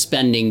only one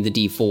spending the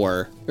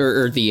D4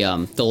 or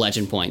the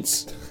legend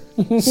points.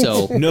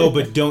 So No,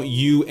 but don't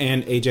you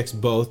and Ajax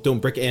both? Don't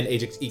Brick and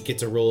Ajax each get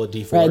to roll a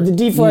D4? right, the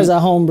D4 is a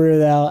homebrew,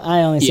 though.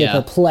 I only say Yeah.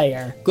 per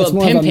player. well, It's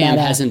more of Pim a Pam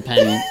meta. hasn't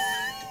been.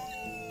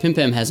 Pim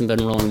Pam hasn't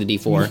been rolling the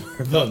D4.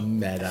 The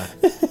meta.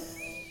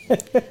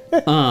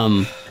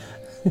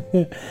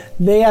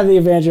 They have the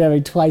advantage of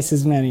having twice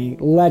as many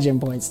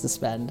legend points to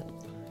spend,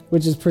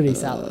 which is pretty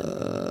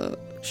solid.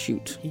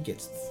 Shoot. He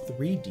gets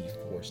 3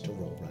 D4s to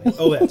roll, right?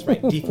 Oh, that's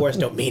right. D4s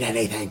don't mean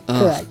anything.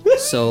 Correct.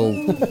 So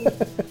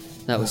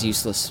that was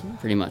useless,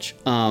 pretty much.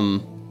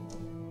 Well,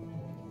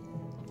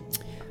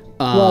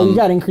 you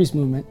got increased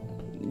movement.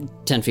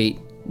 10 feet.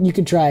 You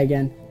could try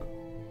again.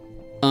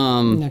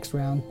 Next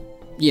round.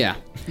 Yeah.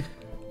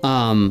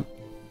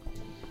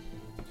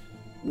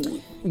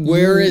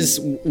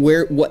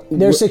 What?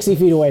 They're 60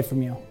 feet away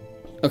from you.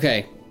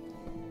 Okay.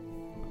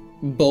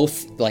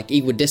 Both like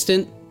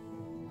equidistant.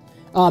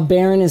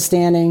 Baron is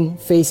standing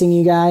facing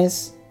you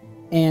guys,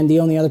 and the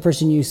only other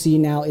person you see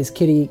now is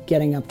Kitty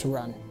getting up to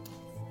run.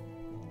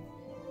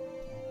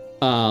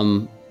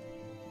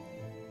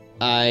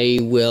 I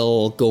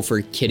will go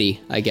for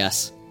Kitty, I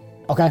guess.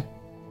 Okay.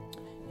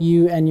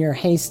 You and you're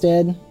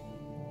hasted,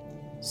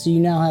 so you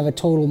now have a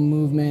total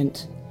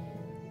movement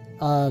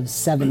of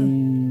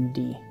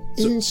 70.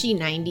 Isn't she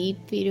 90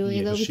 feet away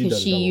Yeah, though? she Because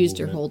does she double used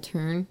her movement. whole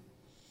turn.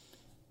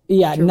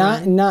 Yeah, To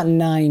not run.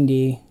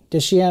 90.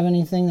 Does she have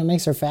anything that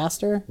makes her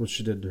faster? Well,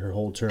 she did her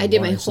whole turn. I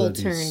did my line, so whole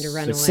that'd be turn to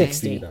run away.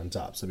 60 feet on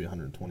top, so it'd be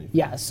 120 feet.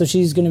 Yeah, so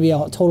she's going to be a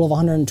total of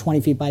 120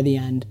 feet by the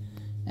end,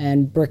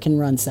 and Brick can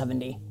run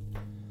 70.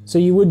 So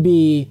you would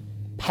be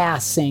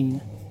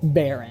passing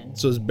Baron.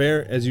 So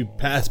as you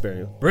pass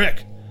Barry,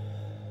 Brick,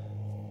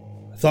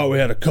 I thought we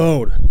had a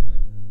code.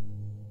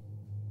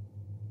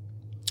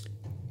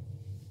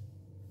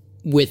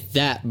 With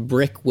that,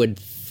 Brick would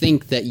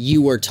think that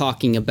you were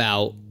talking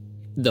about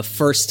the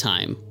first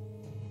time,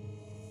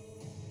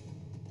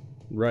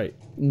 Right.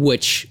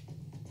 which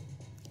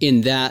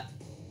in that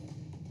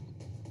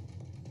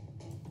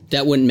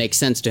wouldn't make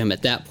sense to him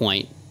at that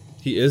point.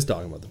 He is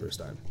talking about the first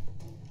time.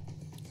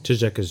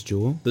 Chijeka's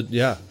jewel?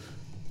 Yeah.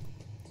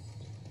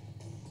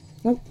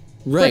 Brick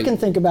Right. can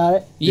think about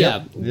it.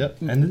 Yeah. Yep.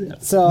 And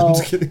So,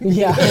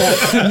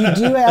 yeah, you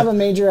do have a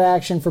major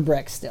action for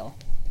Brick still.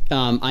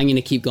 I'm going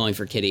to keep going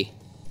for Kitty.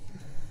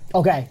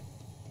 Okay.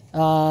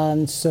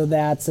 So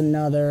that's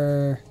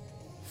another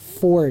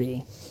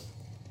 40.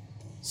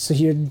 So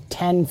you're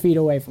 10 feet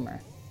away from her.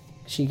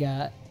 She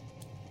got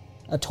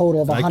a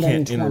total of I 120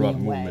 can't interrupt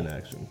away. movement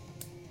action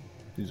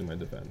using my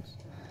defense.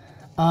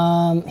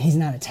 He's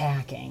not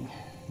attacking.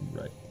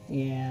 Right.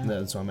 Yeah.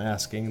 That's why I'm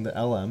asking the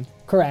LM.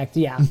 Correct,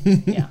 yeah.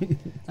 Yeah.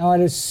 I would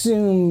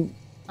assume,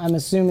 I'm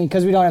assuming,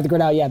 because we don't have the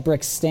grid out yet,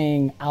 Brick's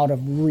staying out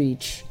of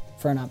reach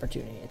for an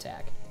opportunity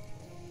attack.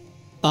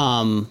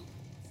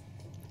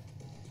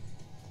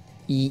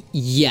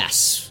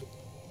 Yes.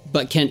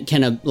 But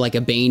can a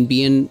Bane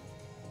be an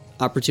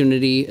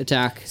opportunity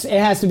attack? So it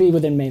has to be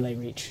within melee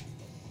reach.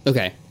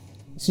 Okay.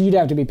 So you'd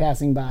have to be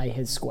passing by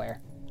his square.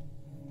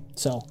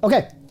 So,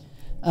 okay.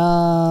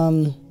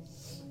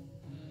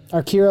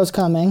 Arkiro's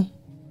coming.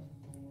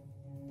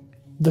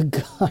 The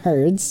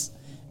guards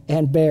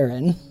and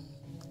Baron.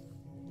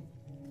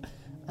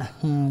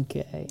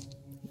 Okay.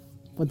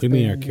 What do you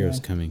mean Baron Arkiro's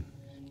doing?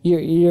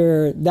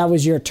 coming? That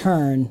was your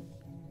turn,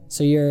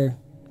 so you're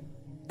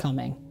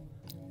coming.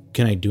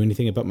 Can I do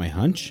anything about my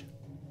hunch?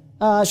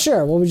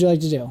 Sure. What would you like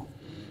to do?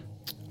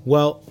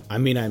 Well, I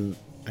mean, I'm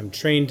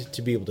trained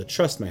to be able to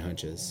trust my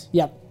hunches.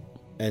 Yep.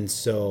 And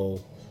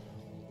so,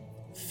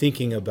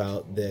 thinking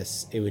about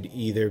this, it would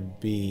either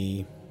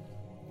be...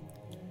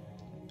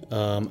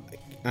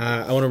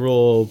 I want to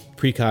roll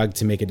precog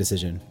to make a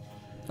decision.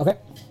 Okay.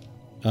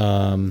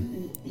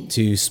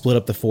 To split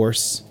up the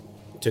force,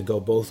 to go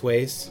both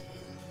ways,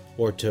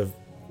 or to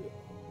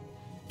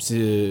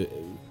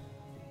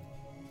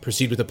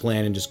proceed with a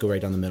plan and just go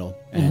right down the middle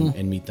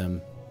and meet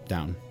them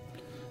down.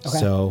 Okay.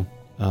 So,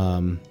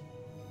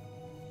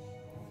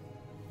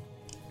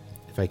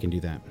 if I can do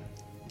that.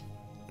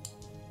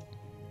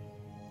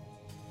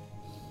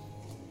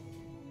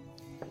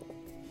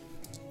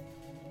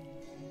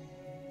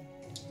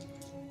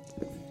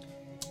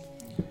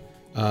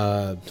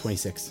 Uh,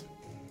 26.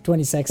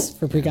 26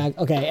 for precog.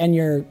 Okay, and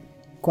your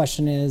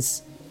question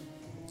is,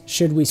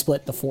 should we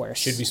split the force?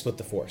 Should we split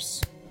the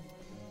force?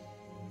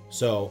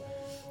 So,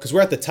 because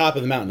we're at the top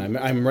of the mountain,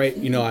 I'm right.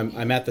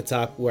 I'm at the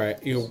top where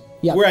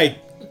Yep. where I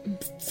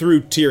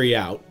threw Tiri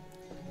out,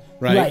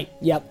 right? Right.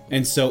 Yep.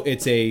 And so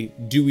it's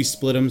do we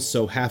split them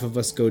so half of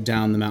us go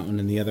down the mountain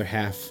and the other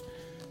half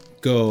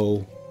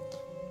go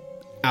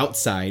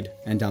outside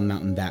and down the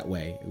mountain that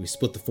way? We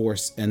split the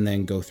force and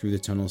then go through the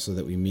tunnel so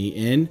that we meet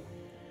in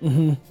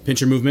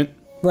pincher movement,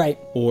 Right.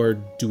 or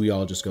do we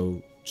all just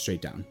go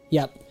straight down?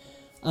 Yep.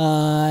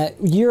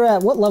 You're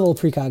at what level of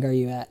precog are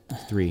you at?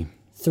 3.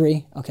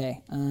 3.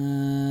 Okay.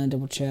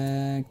 Double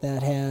check.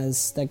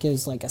 That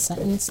gives like a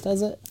sentence,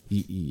 does it?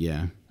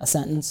 Yeah. A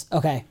sentence.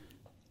 Okay.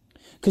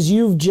 Because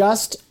you've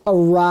just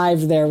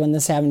arrived there when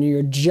this happened.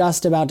 You're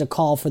just about to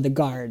call for the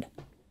guard,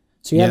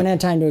 so you haven't had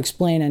time to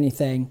explain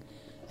anything.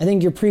 I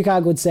think your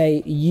precog would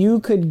say you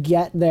could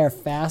get there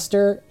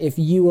faster if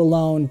you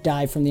alone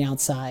dive from the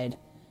outside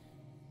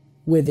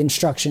with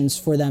instructions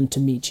for them to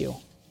meet you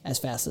as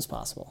fast as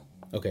possible.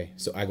 Okay,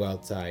 so I go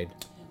outside.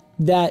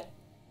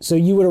 So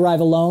you would arrive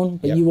alone,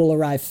 but Yep. you will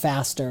arrive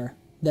faster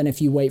than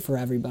if you wait for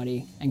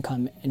everybody and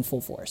come in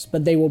full force.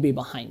 But they will be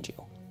behind you.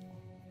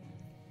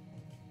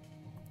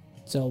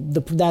 So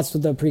that's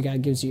what the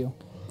precog gives you.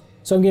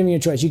 So I'm giving you a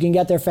choice. You can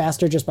get there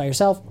faster just by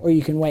yourself, or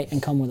you can wait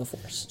and come with a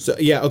force. So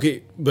yeah,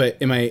 okay, but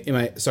am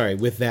I sorry,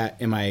 with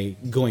that, am I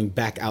going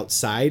back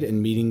outside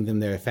and meeting them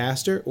there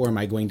faster, or am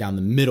I going down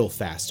the middle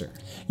faster?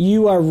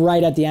 You are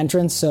right at the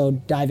entrance, so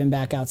diving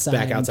back outside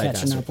Back and outside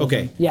catching faster. up with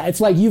Okay. them. Yeah,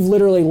 it's like you've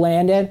literally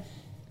landed,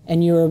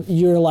 and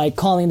you're like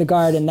calling the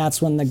guard, and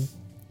that's when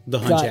The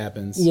hunch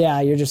happens.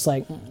 Yeah, you're just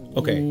like,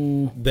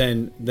 Okay.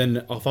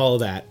 Then I'll follow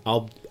that.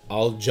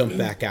 I'll jump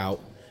back out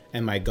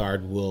and my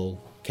guard will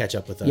catch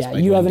up with us. yeah, by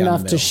you going have down the enough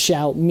to middle.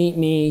 shout, meet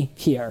me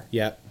here,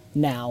 Yep.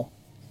 now.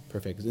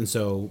 Perfect. And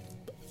so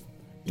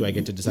do I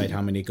get to decide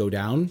how many go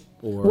down,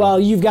 or Well,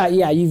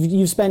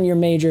 you've spent your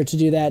major to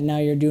do that. Now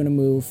you're doing a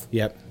move.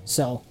 Yep.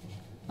 So,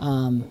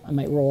 I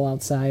might roll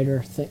outside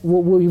or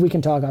we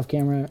can talk off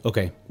camera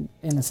Okay.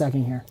 in a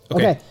second here.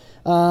 Okay.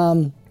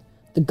 The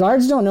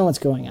guards don't know what's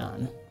going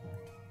on.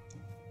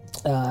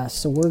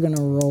 So we're going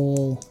to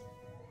roll...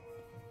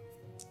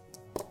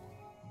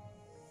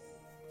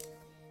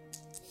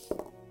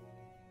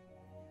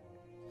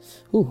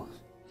 Ooh.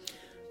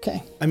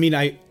 Okay. I mean,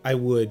 I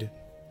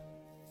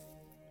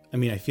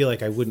feel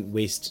like I wouldn't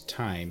waste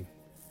time,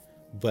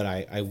 but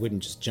I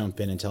wouldn't just jump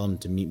in and tell them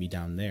to meet me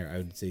down there. I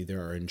would say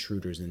there are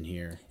intruders in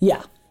here.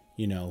 Yeah.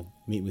 You know,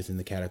 meet within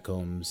the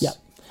catacombs. Yep.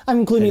 I'm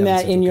including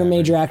that in your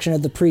major action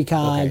of the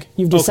precog. Okay.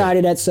 You've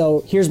decided it,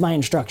 so here's my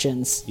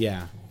instructions.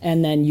 Yeah.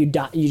 And then you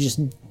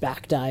just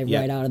back dive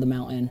right out of the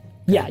mountain.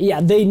 Okay.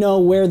 Yeah, they know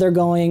where they're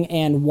going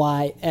and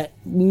why, at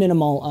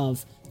minimal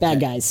of bad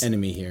guys.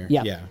 Enemy here.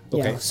 Yep. Yeah.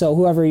 Okay. Yeah. So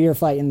whoever you're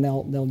fighting,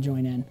 they'll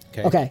join in.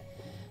 Okay.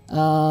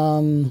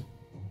 So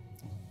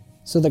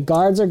the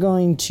guards are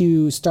going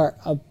to start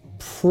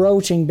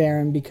approaching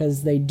Baron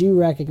because they do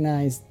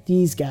recognize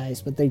these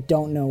guys, but they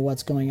don't know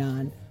what's going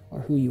on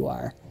or who you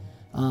are.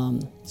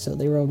 So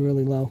they rolled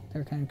really low.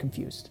 They're kind of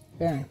confused.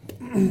 Baron.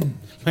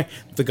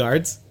 The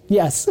guards?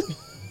 Yes.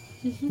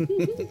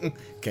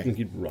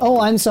 Okay.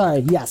 Oh, I'm sorry.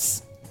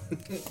 Yes.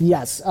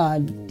 Yes.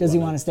 Does he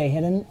want to stay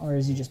hidden or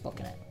is he just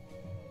booking it?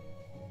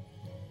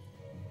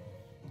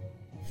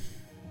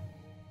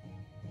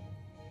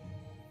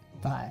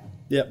 Five.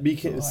 Yeah,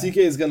 CK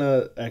is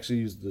gonna actually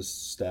use the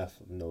staff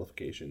of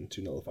nullification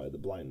to nullify the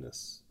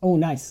blindness. Oh,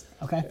 nice.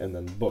 Okay. And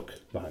then book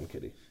behind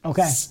Kitty.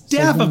 Okay.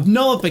 Staff of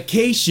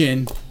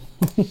nullification.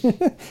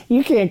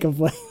 You can't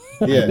complain.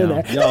 Yeah,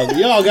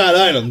 y'all got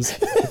items.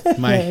 They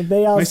My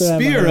also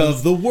have spear items.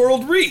 of the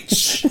world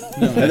reach.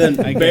 And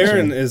then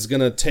Baron is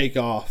gonna take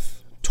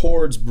off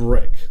towards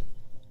Brick,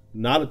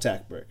 not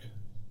attack Brick.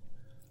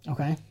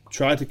 Okay.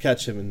 Try to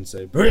catch him and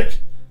say, Brick,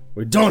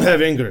 we don't have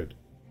Ingrid.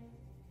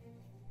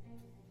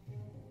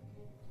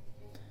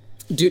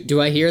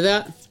 Do I hear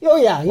that? Oh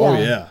yeah. Oh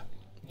yeah.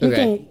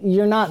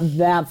 You're not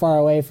that far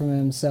away from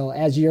him, so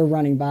as you're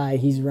running by,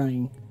 he's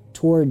running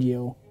toward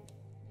you.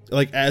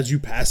 Like as you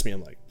pass me,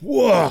 I'm like,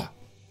 whoa.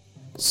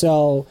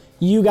 So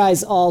you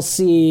guys all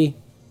see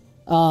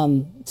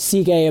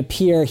CK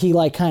appear. He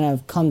like kind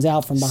of comes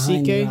out from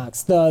behind the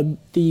rocks. The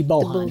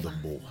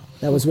Bohan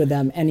that was with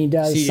them, and he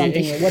does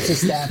something. What's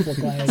his staff look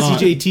like?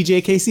 CJ,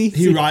 TJ, Casey?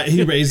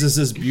 He raises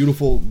this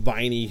beautiful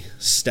viney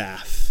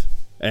staff,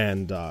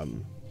 and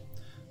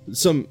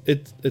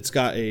it's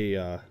got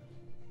a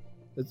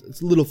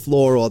it's a little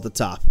floral at the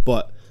top,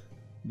 but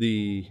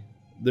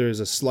there's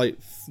a slight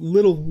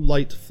little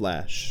light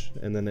flash,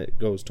 and then it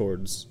goes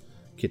towards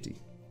Kitty.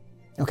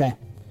 Okay,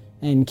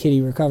 and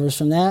Kitty recovers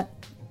from that.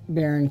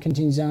 Baron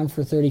continues on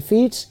for 30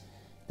 feet.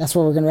 That's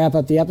where we're going to wrap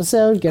up the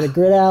episode. Get a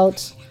grid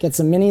out, get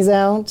some minis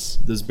out.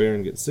 Does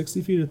Baron get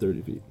 60 feet or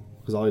 30 feet?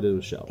 Because all he did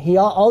was shout.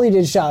 All he did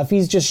is shout. If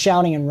he's just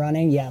shouting and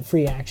running,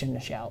 free action to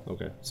shout.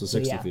 Okay, so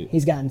 60 feet.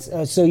 He's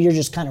gotten. So you're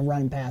just kind of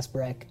running past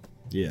Brick.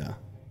 Yeah.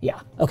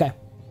 Yeah. Okay.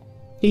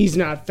 He's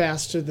not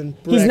faster than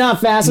Brick. He's not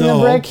faster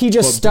than Brick. He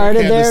just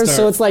started there,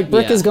 so it's like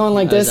Brick is going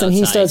like this, and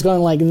he outside. starts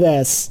going like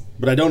this.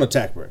 But I don't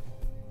attack Brick.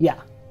 Yeah.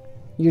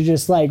 You're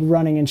just like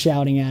running and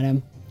shouting at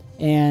him.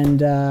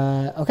 And,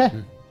 okay.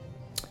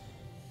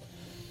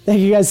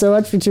 Thank you guys so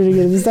much for tuning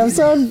into this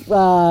episode. We've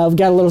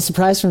got a little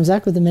surprise from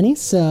Zach with the minis,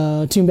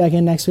 so tune back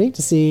in next week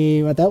to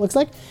see what that looks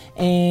like.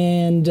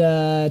 And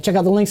check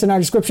out the links in our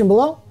description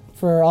below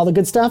for all the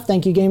good stuff.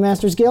 Thank you, Game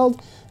Masters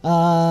Guild.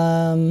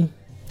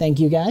 Thank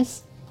you,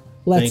 guys.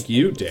 Thank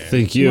you, Dan.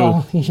 Thank you.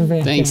 Well, you're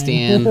very Thanks,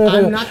 kind. Dan.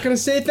 I'm not going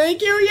to say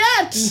thank you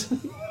yet.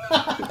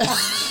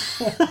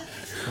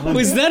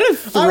 Was that a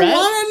threat? I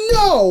want to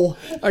know.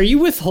 Are you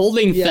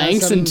withholding Yes,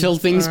 thanks I'm- until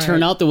things all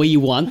turn right. out the way you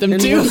want them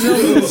And to?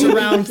 it's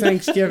around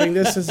Thanksgiving.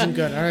 This isn't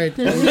good. All right.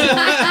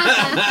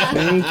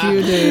 Thank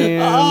you,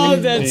 Dan. Oh,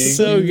 that's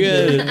so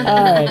good. All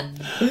right.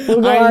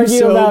 We'll go I'm argue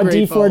so about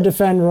grateful. D4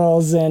 defend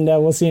rolls, and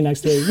we'll see you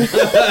next week.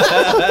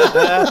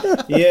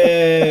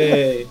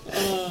 Yay.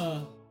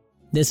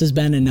 This has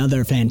been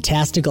another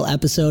fantastical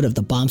episode of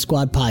the Bomb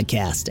Squad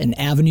podcast, an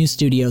Avenue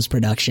Studios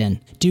production.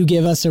 Do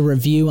give us a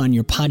review on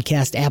your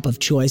podcast app of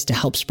choice to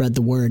help spread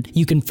the word.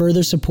 You can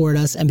further support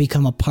us and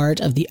become a part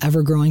of the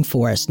ever-growing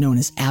forest known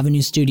as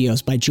Avenue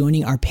Studios by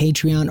joining our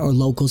Patreon or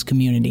Locals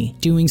community.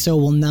 Doing so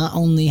will not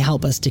only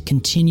help us to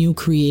continue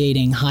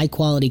creating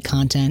high-quality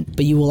content,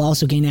 but you will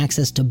also gain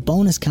access to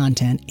bonus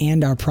content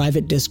and our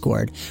private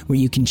Discord, where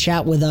you can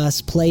chat with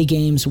us, play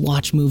games,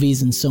 watch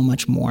movies, and so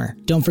much more.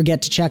 Don't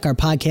forget to check our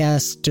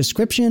podcast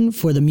description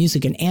for the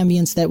music and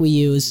ambience that we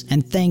use,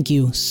 and thank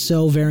you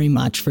so very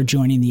much for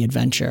joining the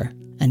adventure,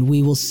 and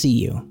we will see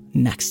you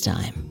next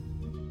time.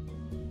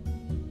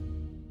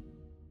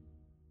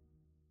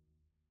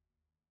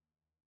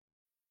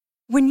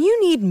 When you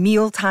need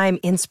mealtime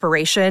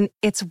inspiration,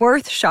 it's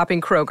worth shopping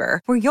Kroger,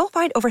 where you'll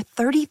find over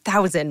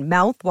 30,000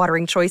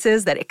 mouth-watering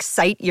choices that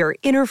excite your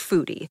inner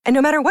foodie. And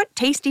no matter what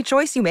tasty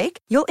choice you make,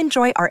 you'll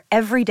enjoy our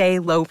everyday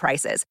low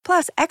prices,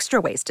 plus extra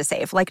ways to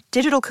save, like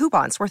digital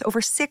coupons worth over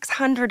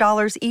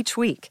 $600 each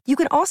week. You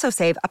can also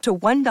save up to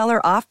 $1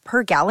 off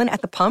per gallon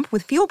at the pump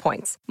with fuel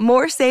points.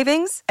 More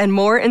savings and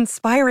more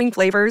inspiring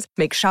flavors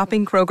make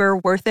shopping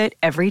Kroger worth it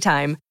every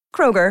time.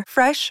 Kroger,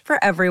 fresh for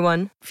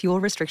everyone. Fuel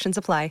restrictions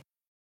apply.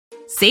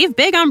 Save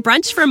big on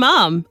brunch for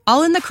mom,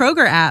 all in the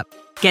Kroger app.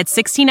 Get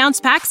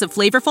 16-ounce packs of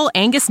flavorful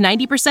Angus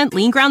 90%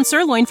 lean ground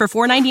sirloin for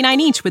 $4.99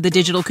 each with a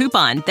digital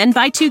coupon. Then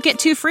buy 2, get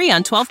 2 free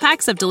on 12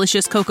 packs of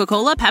delicious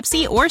Coca-Cola,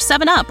 Pepsi, or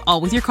 7-Up, all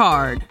with your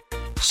card.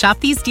 Shop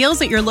these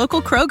deals at your local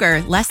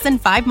Kroger, less than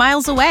 5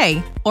 miles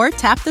away. Or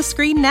tap the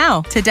screen now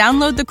to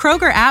download the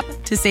Kroger app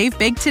to save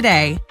big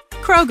today.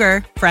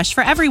 Kroger, fresh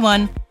for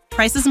everyone.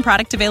 Prices and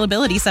product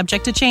availability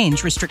subject to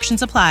change.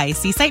 Restrictions apply.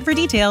 See site for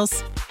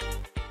details.